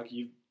me, like,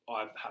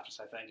 I have to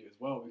say thank you as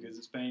well because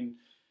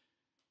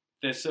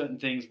there's certain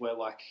things where,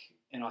 like,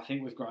 and I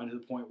think we've grown to the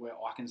point where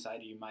I can say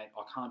to you, mate,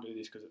 I can't do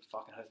this because it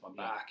fucking hurts my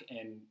back.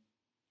 And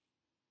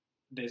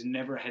there's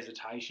never a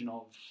hesitation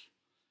of,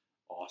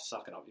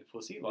 suck it up, you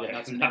pussy. Like,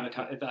 that's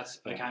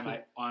okay,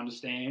 mate, I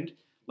understand.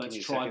 Let's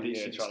try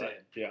this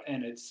instead.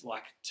 And it's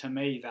like, to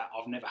me, that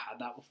I've never had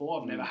that before.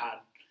 I've never had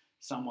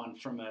someone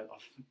I've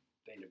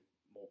been to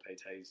more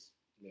PTs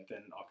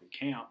than I could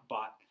count,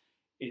 but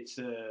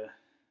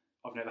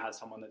I've never had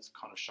someone that's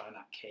kind of shown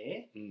that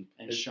care and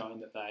shown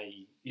that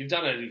they. You've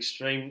done an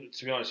extremely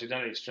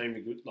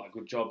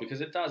good job,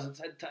 because it does.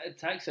 It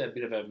takes a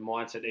bit of a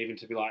mindset even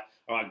to be like,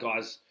 all right,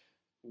 guys,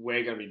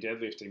 we're going to be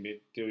deadlifting, but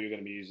you're going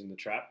to be using the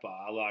trap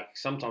bar. Like,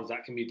 sometimes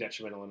that can be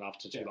detrimental enough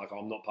to be like,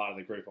 I'm not part of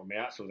the group, I'm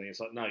out, sort of thing. It's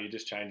like, no, you're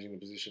just changing the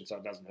position so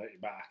it doesn't hurt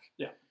your back.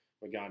 Yeah.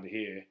 We're going to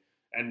here.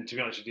 And to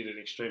be honest, you did an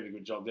extremely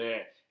good job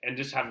there. And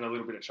just having a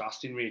little bit of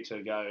trust in me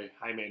to go,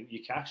 hey, man,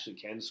 you actually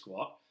can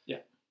squat.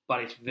 Yeah.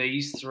 But if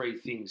these three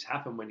things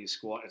happen when you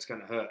squat, it's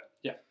going to hurt.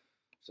 Yeah.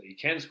 So you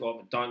can squat,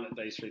 but don't let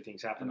these three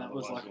things happen. And that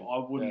was like, I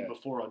wouldn't,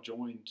 before I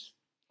joined,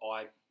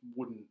 I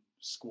wouldn't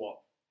squat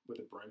with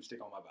a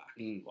broomstick on my back.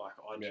 Like,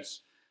 I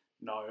just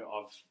know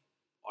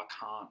I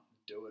can't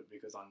do it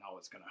because I know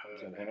it's going to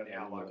hurt. And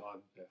now, like, I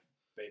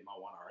beat my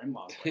 1RM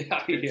last week.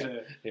 Like,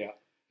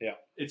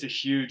 it's a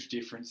huge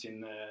difference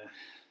in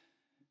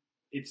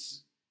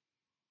it's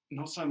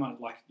not so much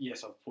like,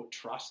 yes, I've put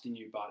trust in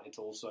you, but it's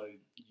also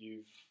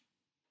you've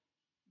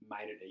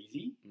made it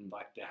easy.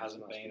 Like, there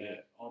hasn't been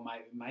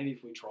maybe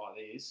if we try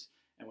this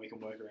and we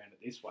can work around it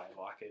this way.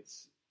 Like,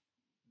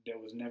 there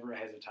was never a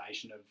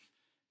hesitation of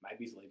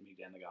maybe he's leading me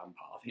down the garden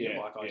path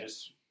here.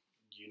 Just,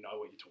 you know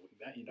what you're talking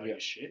about, you know your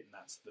shit, and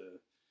that's the.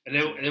 And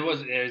there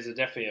was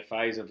definitely a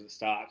phase of the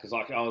start, because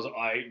like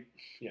I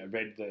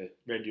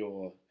read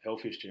your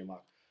health history. I'm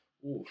like,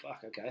 oh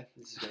fuck, okay,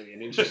 this is going to be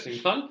an interesting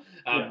one,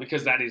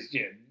 because that is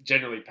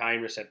generally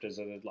pain receptors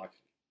are like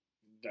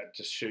that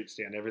just shoots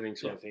down everything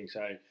sort of thing.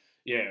 So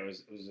it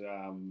was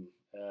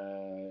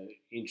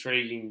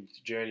intriguing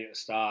journey at the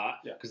start,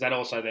 because that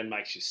also then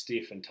makes you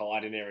stiff and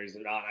tight in areas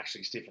that aren't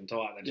actually stiff and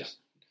tight. They just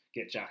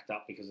get jacked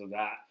up because of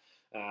that.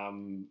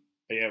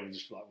 But we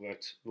just like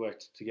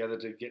worked together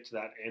to get to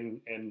that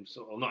end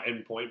sort of, not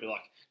end point, but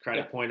like create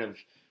a point of,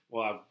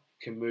 well, I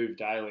can move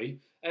daily.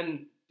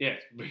 And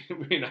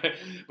we know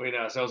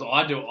ourselves.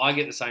 I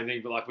get the same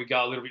thing, but like we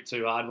go a little bit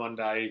too hard one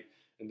day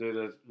and do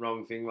the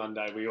wrong thing one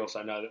day. We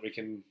also know that we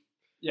can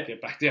get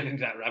back down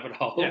into that rabbit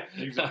hole. Yeah,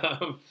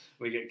 exactly.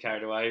 We get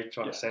carried away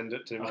trying to send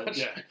it too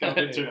much. Go a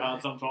bit too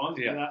hard sometimes.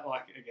 But that,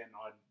 like, again,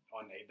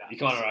 I need that. You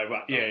kind of right,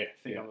 I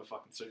think I'm a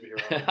fucking superhero.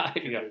 I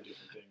can do different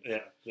things. Yeah,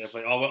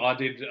 definitely. I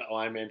did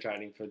Ironman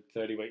training for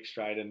 30 weeks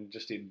straight and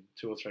just did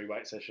 2 or 3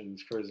 weight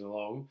sessions cruising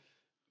along.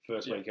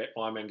 First week,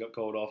 Ironman got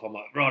called off. I'm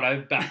like,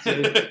 righto,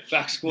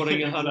 back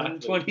squatting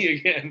 120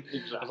 again.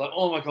 Exactly. I was like,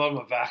 oh my God,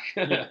 my back.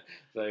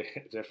 So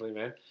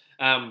definitely,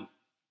 man.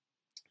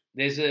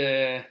 There's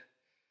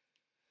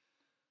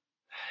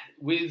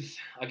with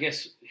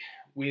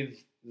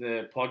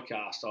the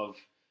podcast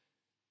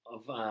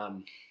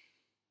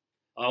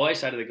I always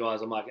say to the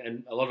guys, I'm like,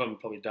 and a lot of them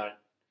probably don't.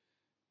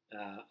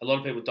 A lot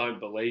of people don't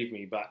believe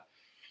me, but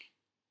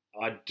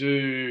I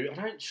do. I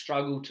don't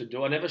struggle to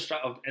do. I never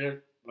struggle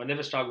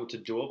to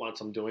do it once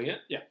I'm doing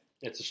it. Yeah,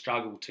 it's a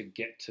struggle to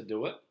get to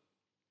do it,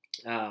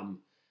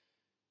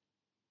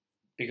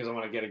 because I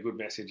want to get a good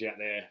message out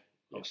there.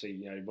 Obviously,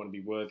 you want to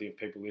be worthy of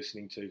people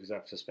listening to, because I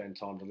have to spend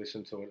time to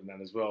listen to it and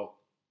that as well.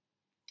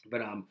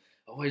 But I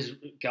always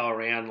go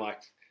around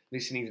like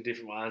listening to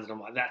different ones, and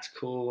I'm like, that's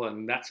cool,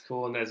 and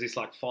there's this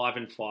like 5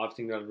 and 5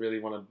 thing that I really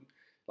want to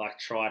like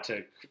try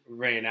to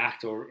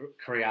reenact or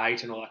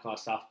create and all that kind of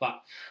stuff.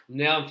 But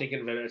now I'm thinking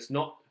of it, it's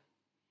not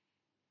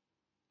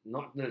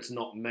that it's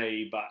not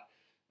me, but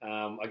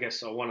I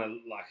guess I want to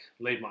like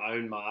leave my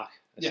own mark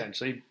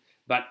essentially. Yeah.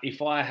 But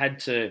if I had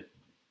to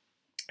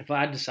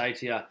say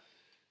to you,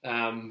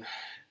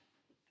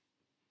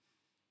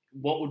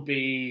 what would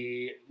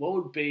be,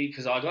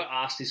 because I got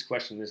asked this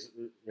question, there's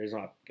the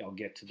reason I'll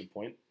get to the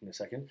point in a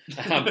second.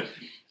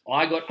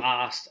 I got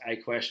asked a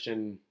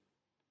question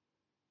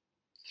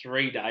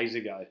 3 days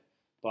ago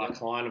by a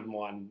client of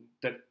mine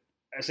that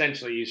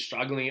essentially is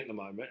struggling at the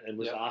moment and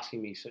was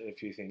asking me a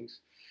few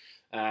things.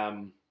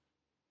 And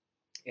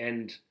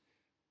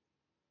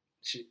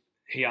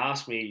he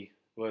asked me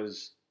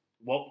was,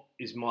 what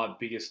is my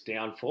biggest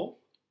downfall?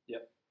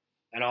 Yep.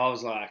 And I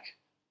was like,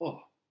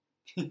 oh,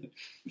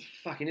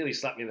 fucking nearly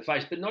slapped me in the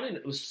face, but not in,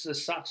 it was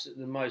such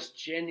the most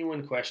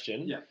genuine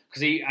question. Yeah.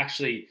 Because he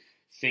actually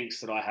thinks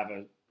that I have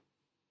a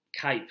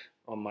cape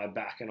on my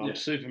back and I'm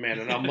Superman,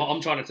 and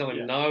I'm trying to tell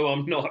him, no,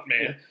 I'm not,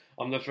 man. Yeah.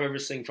 I'm the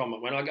furthest thing from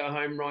it. When I go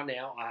home right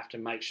now, I have to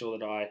make sure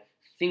that I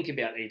think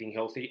about eating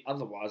healthy.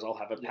 Otherwise, I'll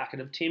have a packet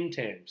of Tim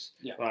Tams.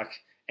 Yeah.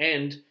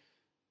 And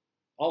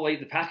I'll eat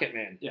the packet,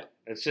 man. Yeah.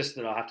 It's just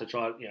that I have to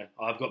try,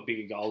 I've got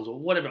bigger goals or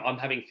whatever. I'm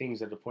having things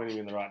that are pointing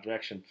in the right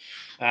direction.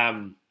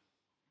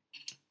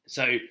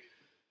 So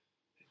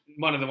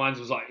one of the ones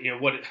was like,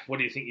 what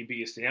do you think your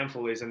biggest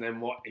downfall is? And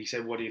then he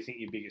said, what do you think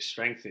your biggest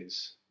strength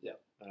is? Yeah.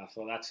 And I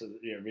thought that's a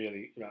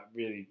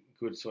really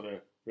good sort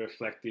of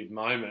reflective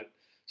moment.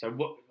 So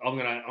I'm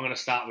gonna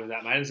start with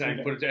that, mate. And say,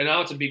 I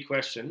know it's a big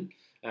question,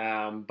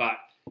 but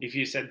if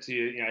you said to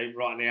you,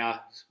 right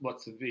now,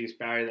 what's the biggest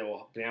barrier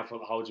or downfall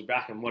that holds you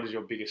back, and what is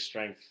your biggest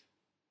strength?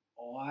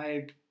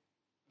 When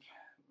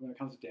it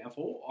comes to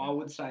downfall, I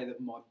would say that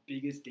my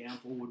biggest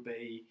downfall would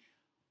be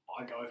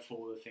I go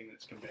for the thing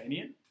that's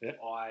convenient. Yeah.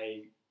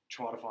 I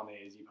try to find the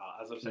easy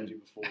part, as I've said to you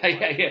before.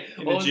 Yeah.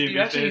 In Well, the gym, you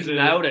actually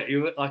nailed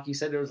it. Like you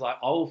said, it was like,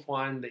 I'll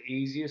find the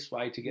easiest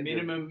way to get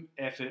minimum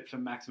effort for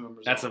maximum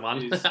result. That's the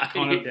one. Is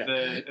kind of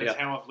that's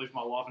how I've lived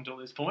my life until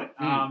this point.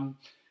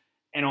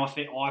 And I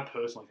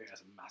personally think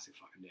that's a massive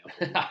fucking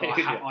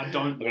downfall. I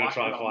don't like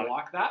that I'm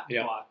like that,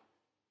 but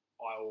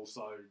I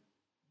also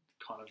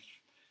kind of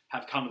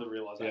have come to the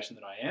realization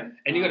that I am.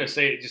 And you got to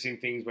see it just in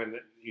things when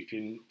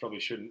you probably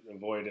shouldn't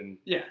avoid and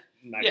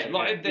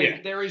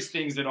there is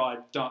things that I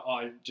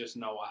just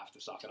know I have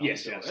to suck it up.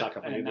 Yes, suck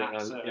up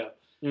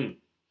and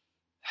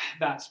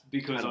that's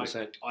because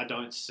 100%. I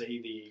don't see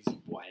the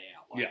easy way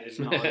out. Like, there's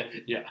no,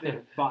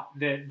 but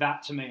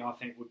that to me I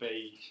think would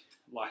be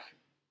like,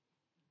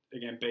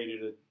 again,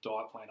 beated a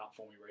diet plan up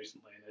for me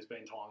recently, and there's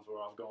been times where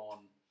I've gone,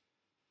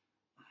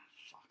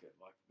 fuck it,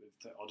 like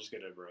I'll just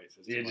get Uber Eats.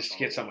 Just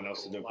get someone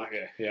else to do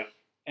it. Yeah.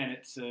 And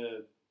it's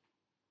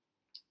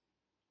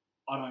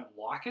I don't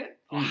like it.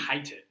 I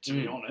hate it, to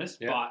be honest.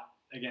 Yeah. But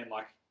again,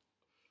 like,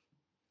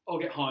 I'll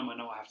get home, I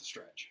know I have to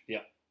stretch.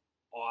 Yeah.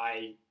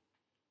 I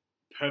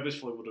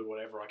purposefully will do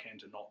whatever I can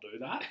to not do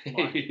that.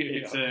 Like,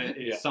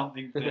 it's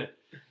something that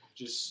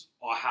just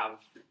I have.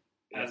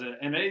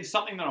 And it's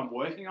something that I'm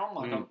working on.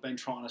 Like, I've been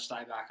trying to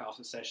stay back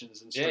after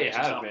sessions and stretch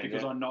and stuff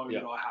because I know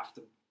that I have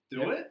to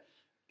do it.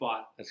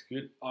 But that's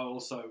good. I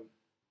also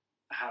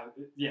have,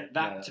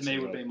 that to me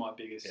would be my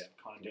biggest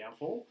kind of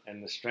downfall.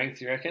 And the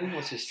strength, you reckon?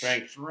 What's your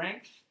strength?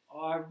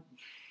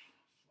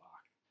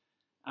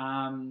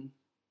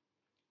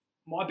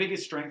 My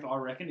biggest strength, I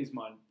reckon, is it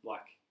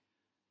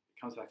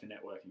comes back to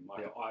networking.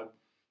 Like, I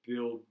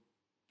build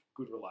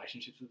good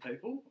relationships with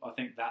people. I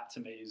think that to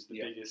me is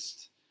the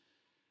biggest.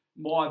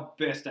 My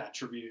best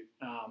attribute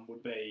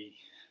would be,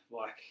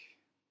 like,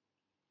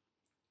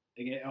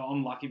 again,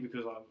 I'm lucky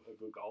because I'm a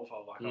good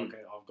golfer. Like,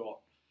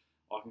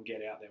 I can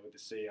get out there with the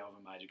CEO of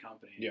a major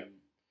company. And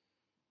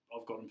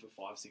I've got him for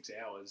 5-6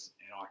 hours,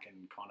 and I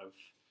can kind of.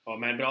 Oh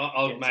man, but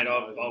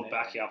I'll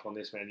back you up on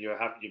this, man. You've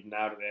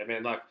nailed it there,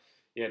 man. Like,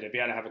 to be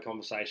able to have a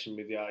conversation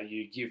with you,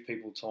 you give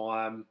people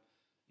time.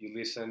 You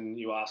listen,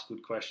 you ask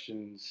good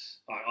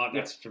questions.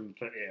 That's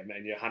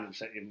man. You're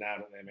 100%. You've nailed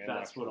it there, man.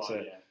 That's what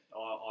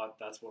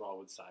that's what I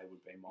would say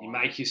would be my. You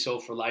make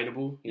yourself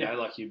relatable. You know,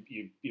 like you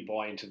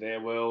buy into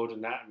their world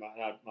and that.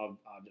 I'd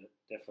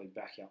definitely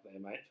back you up there,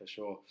 mate, for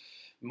sure.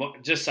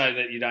 Just so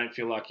that you don't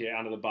feel like you're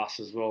under the bus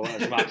as well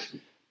as much.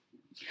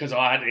 Because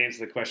I had to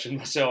answer the question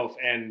myself,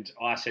 and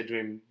I said to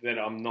him that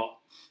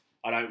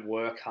I don't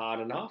work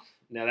hard enough.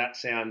 Now that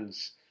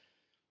sounds.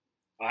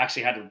 I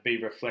actually had to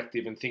be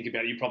reflective and think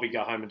about it. You probably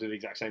go home and do the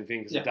exact same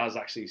thing because it does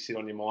actually sit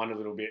on your mind a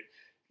little bit.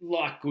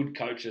 Like good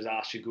coaches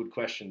ask you good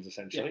questions,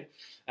 essentially.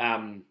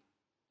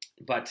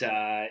 But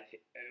it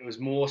was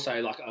more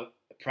so like a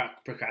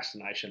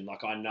procrastination.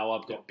 Like, I know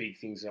I've got big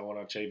things I want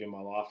to achieve in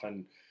my life,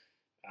 and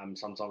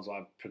sometimes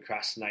I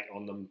procrastinate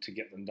on them to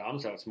get them done.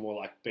 So it's more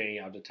like being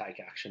able to take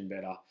action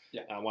better.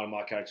 One of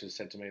my coaches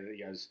said to me that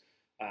he goes,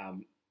 I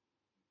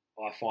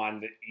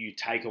find that you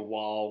take a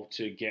while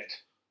to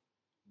get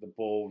the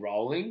ball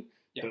rolling,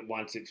 but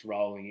once it's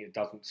rolling, it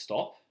doesn't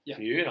stop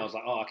for you. And I was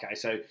like, oh, okay.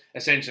 So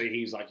essentially,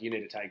 he's like, you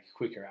need to take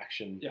quicker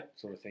action,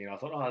 sort of thing. And I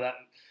thought, that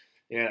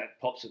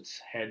pops its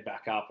head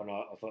back up. And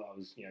I thought that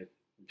was,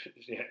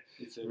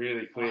 it's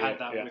really clear. I had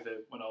that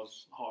when I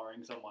was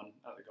hiring someone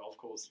at the golf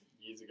course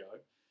years ago.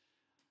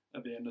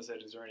 At the end, I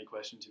said, is there any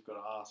questions you've got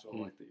to ask or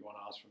that you want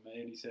to ask from me?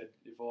 And he said,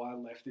 if I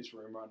left this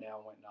room right now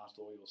and went and asked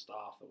all your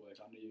staff that work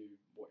under you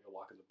what you're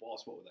like as a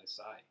boss, what would they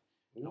say?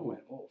 And I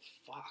went, oh,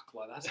 fuck,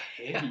 like, that's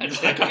heavy.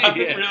 Like, I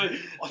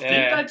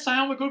think they'd say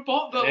I'm a good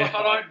bot, but like,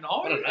 I don't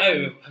know. I don't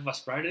know. Have I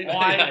sprayed it?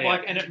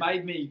 And it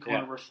made me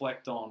kind of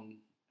reflect on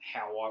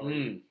how I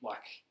would,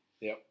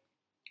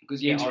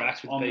 because,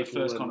 I'm the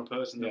first kind of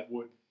person that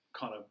would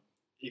kind of,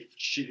 if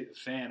shit hit the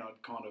fan, I'd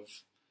kind of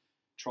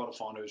try to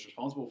find who's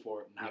responsible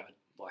for it and have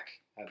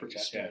a pretty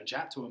stern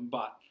chat to him.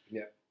 But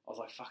I was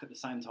like, fuck, at the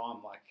same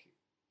time, like,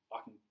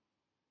 I can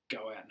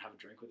go out and have a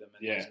drink with them,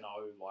 and there's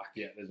no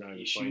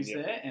issues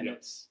there, and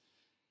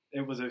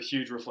it was a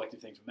huge reflective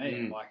thing for me.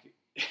 And like,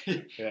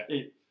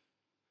 I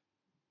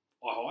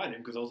hired him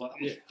because I was like,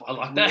 I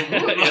like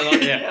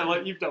that.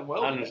 Like, you've done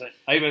well.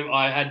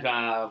 I had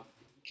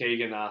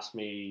Keegan ask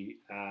me.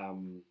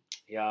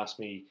 He asked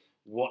me,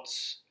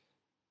 "What's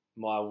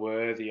my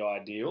worthy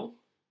ideal?"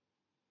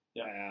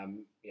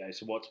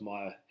 So what's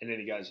my? And then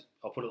he goes,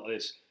 "I'll put it like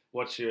this: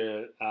 what's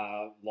your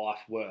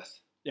life worth?"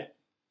 And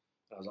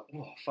I was like,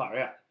 "Oh, far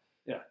out."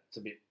 It's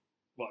a bit,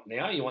 what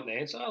now? You want the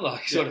answer?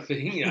 Like, sort of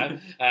thing,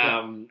 And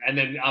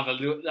then I've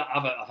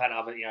had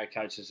other,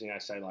 coaches,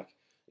 say like,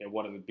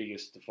 what are the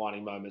biggest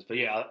defining moments? But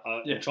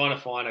I'm trying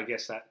to find, I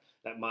guess,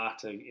 that mark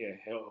to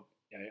help,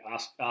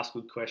 ask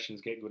good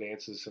questions, get good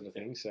answers, sort of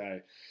thing.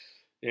 So,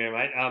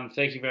 mate.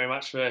 Thank you very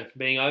much for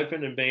being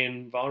open and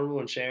being vulnerable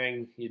and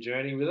sharing your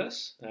journey with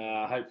us.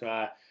 I hope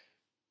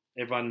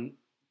everyone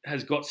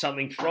has got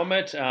something from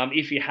it.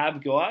 If you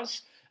have,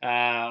 guys,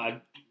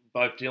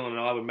 both Dylan and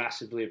I would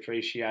massively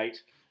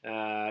appreciate,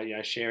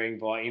 sharing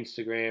via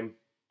Instagram,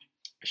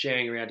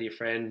 sharing around to your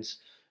friends,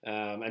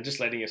 and just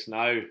letting us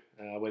know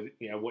what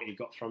you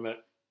got from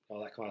it,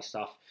 all that kind of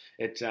stuff.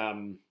 It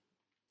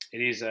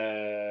is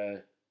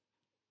a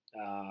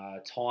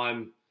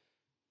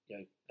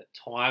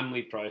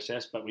timely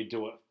process, but we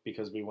do it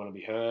because we want to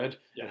be heard,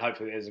 and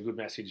hopefully there's a good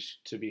message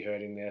to be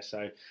heard in there.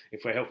 So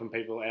if we're helping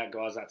people out,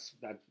 guys, that's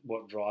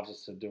what drives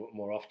us to do it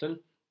more often.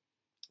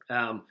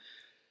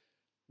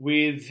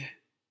 With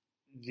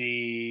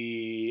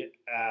the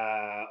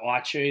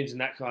iTunes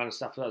and that kind of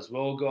stuff as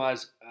well,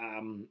 guys,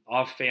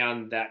 I've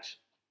found that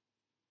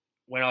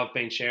when I've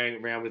been sharing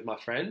it around with my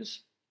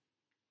friends,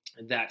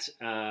 that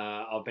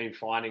I've been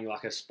finding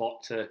like a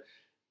spot to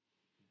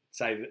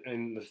say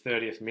in the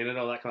 30th minute,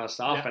 all that kind of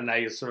stuff, and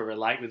they sort of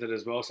relate with it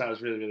as well. So it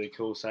was really, really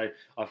cool. So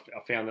I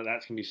found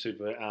that can be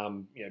super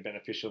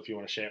beneficial if you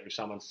want to share it with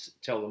someone.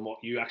 Tell them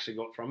what you actually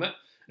got from it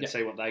and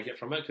see what they get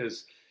from it,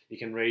 because you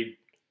can read.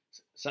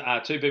 So,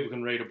 two people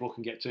can read a book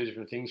and get two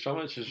different things from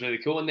it, which is really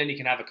cool, and then you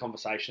can have a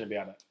conversation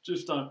about it.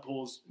 Just don't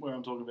pause where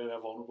I'm talking about how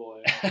vulnerable I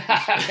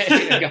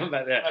am. Going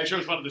back there. Make sure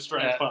it's one of the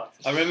strange parts.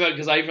 I remember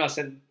because I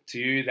sent to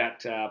you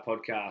that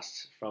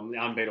podcast from The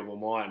Unbeatable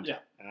Mind,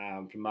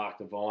 from Mark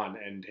Devine,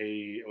 and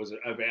it was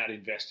about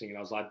investing, and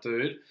I was like,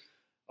 dude,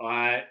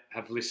 I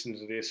have listened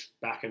to this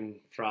back and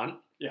front.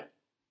 Yeah.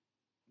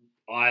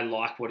 I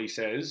like what he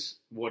says.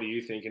 What do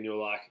you think? And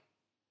you're like,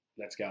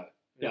 let's go.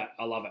 Yeah,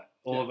 I love it.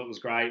 All of it was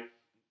great.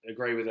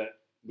 Agree with it.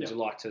 Would you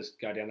like to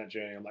go down that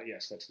journey? I'm like,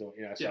 yes, let's do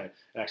it. So it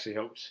actually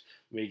helped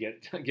me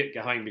get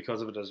going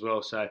because of it as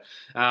well. So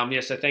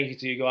so thank you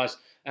to you guys.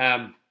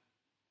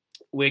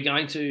 We're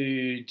going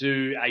to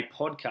do a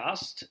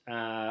podcast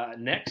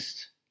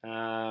next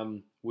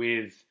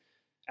with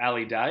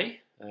Ali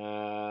Day,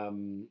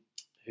 who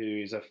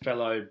is a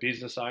fellow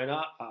business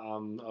owner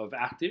of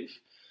Active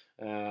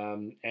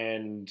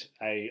and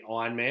a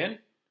Ironman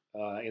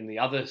in the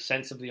other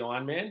sense of the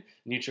Ironman,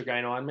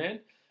 Nutrigrain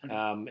Ironman.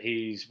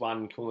 He's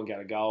won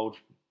Coolangatta Gold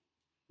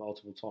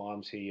multiple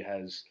times. He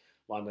has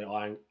won the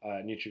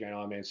Nutrigrain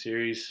Ironman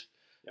series,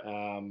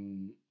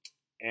 and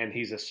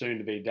he's a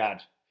soon-to-be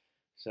dad.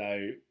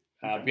 So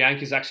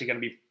Bianca's actually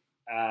going to be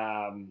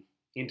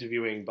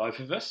interviewing both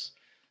of us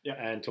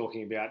and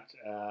talking about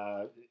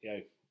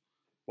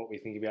what we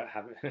think about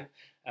having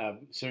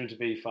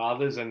soon-to-be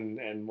fathers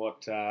and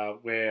what our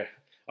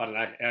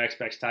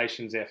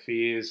expectations, our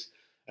fears,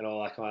 and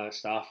all that kind of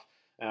stuff.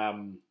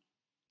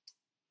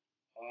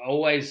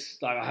 Always,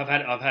 like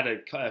I've had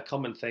a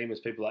common theme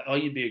as people like, oh,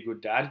 you'd be a good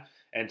dad,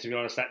 and to be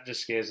honest, that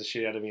just scares the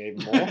shit out of me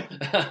even more.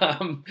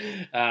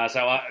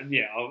 I'll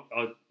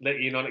let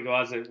you know it,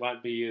 guys. It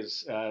won't be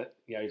as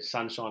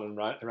sunshine and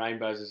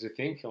rainbows as you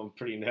think. I'm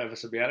pretty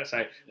nervous about it,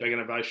 so we're going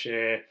to both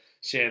share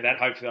that.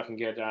 Hopefully, I can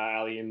get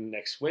Ali in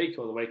next week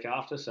or the week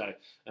after. So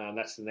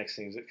that's the next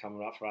things that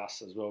coming up for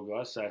us as well,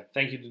 guys. So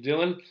thank you to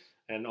Dylan,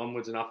 and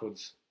onwards and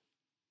upwards.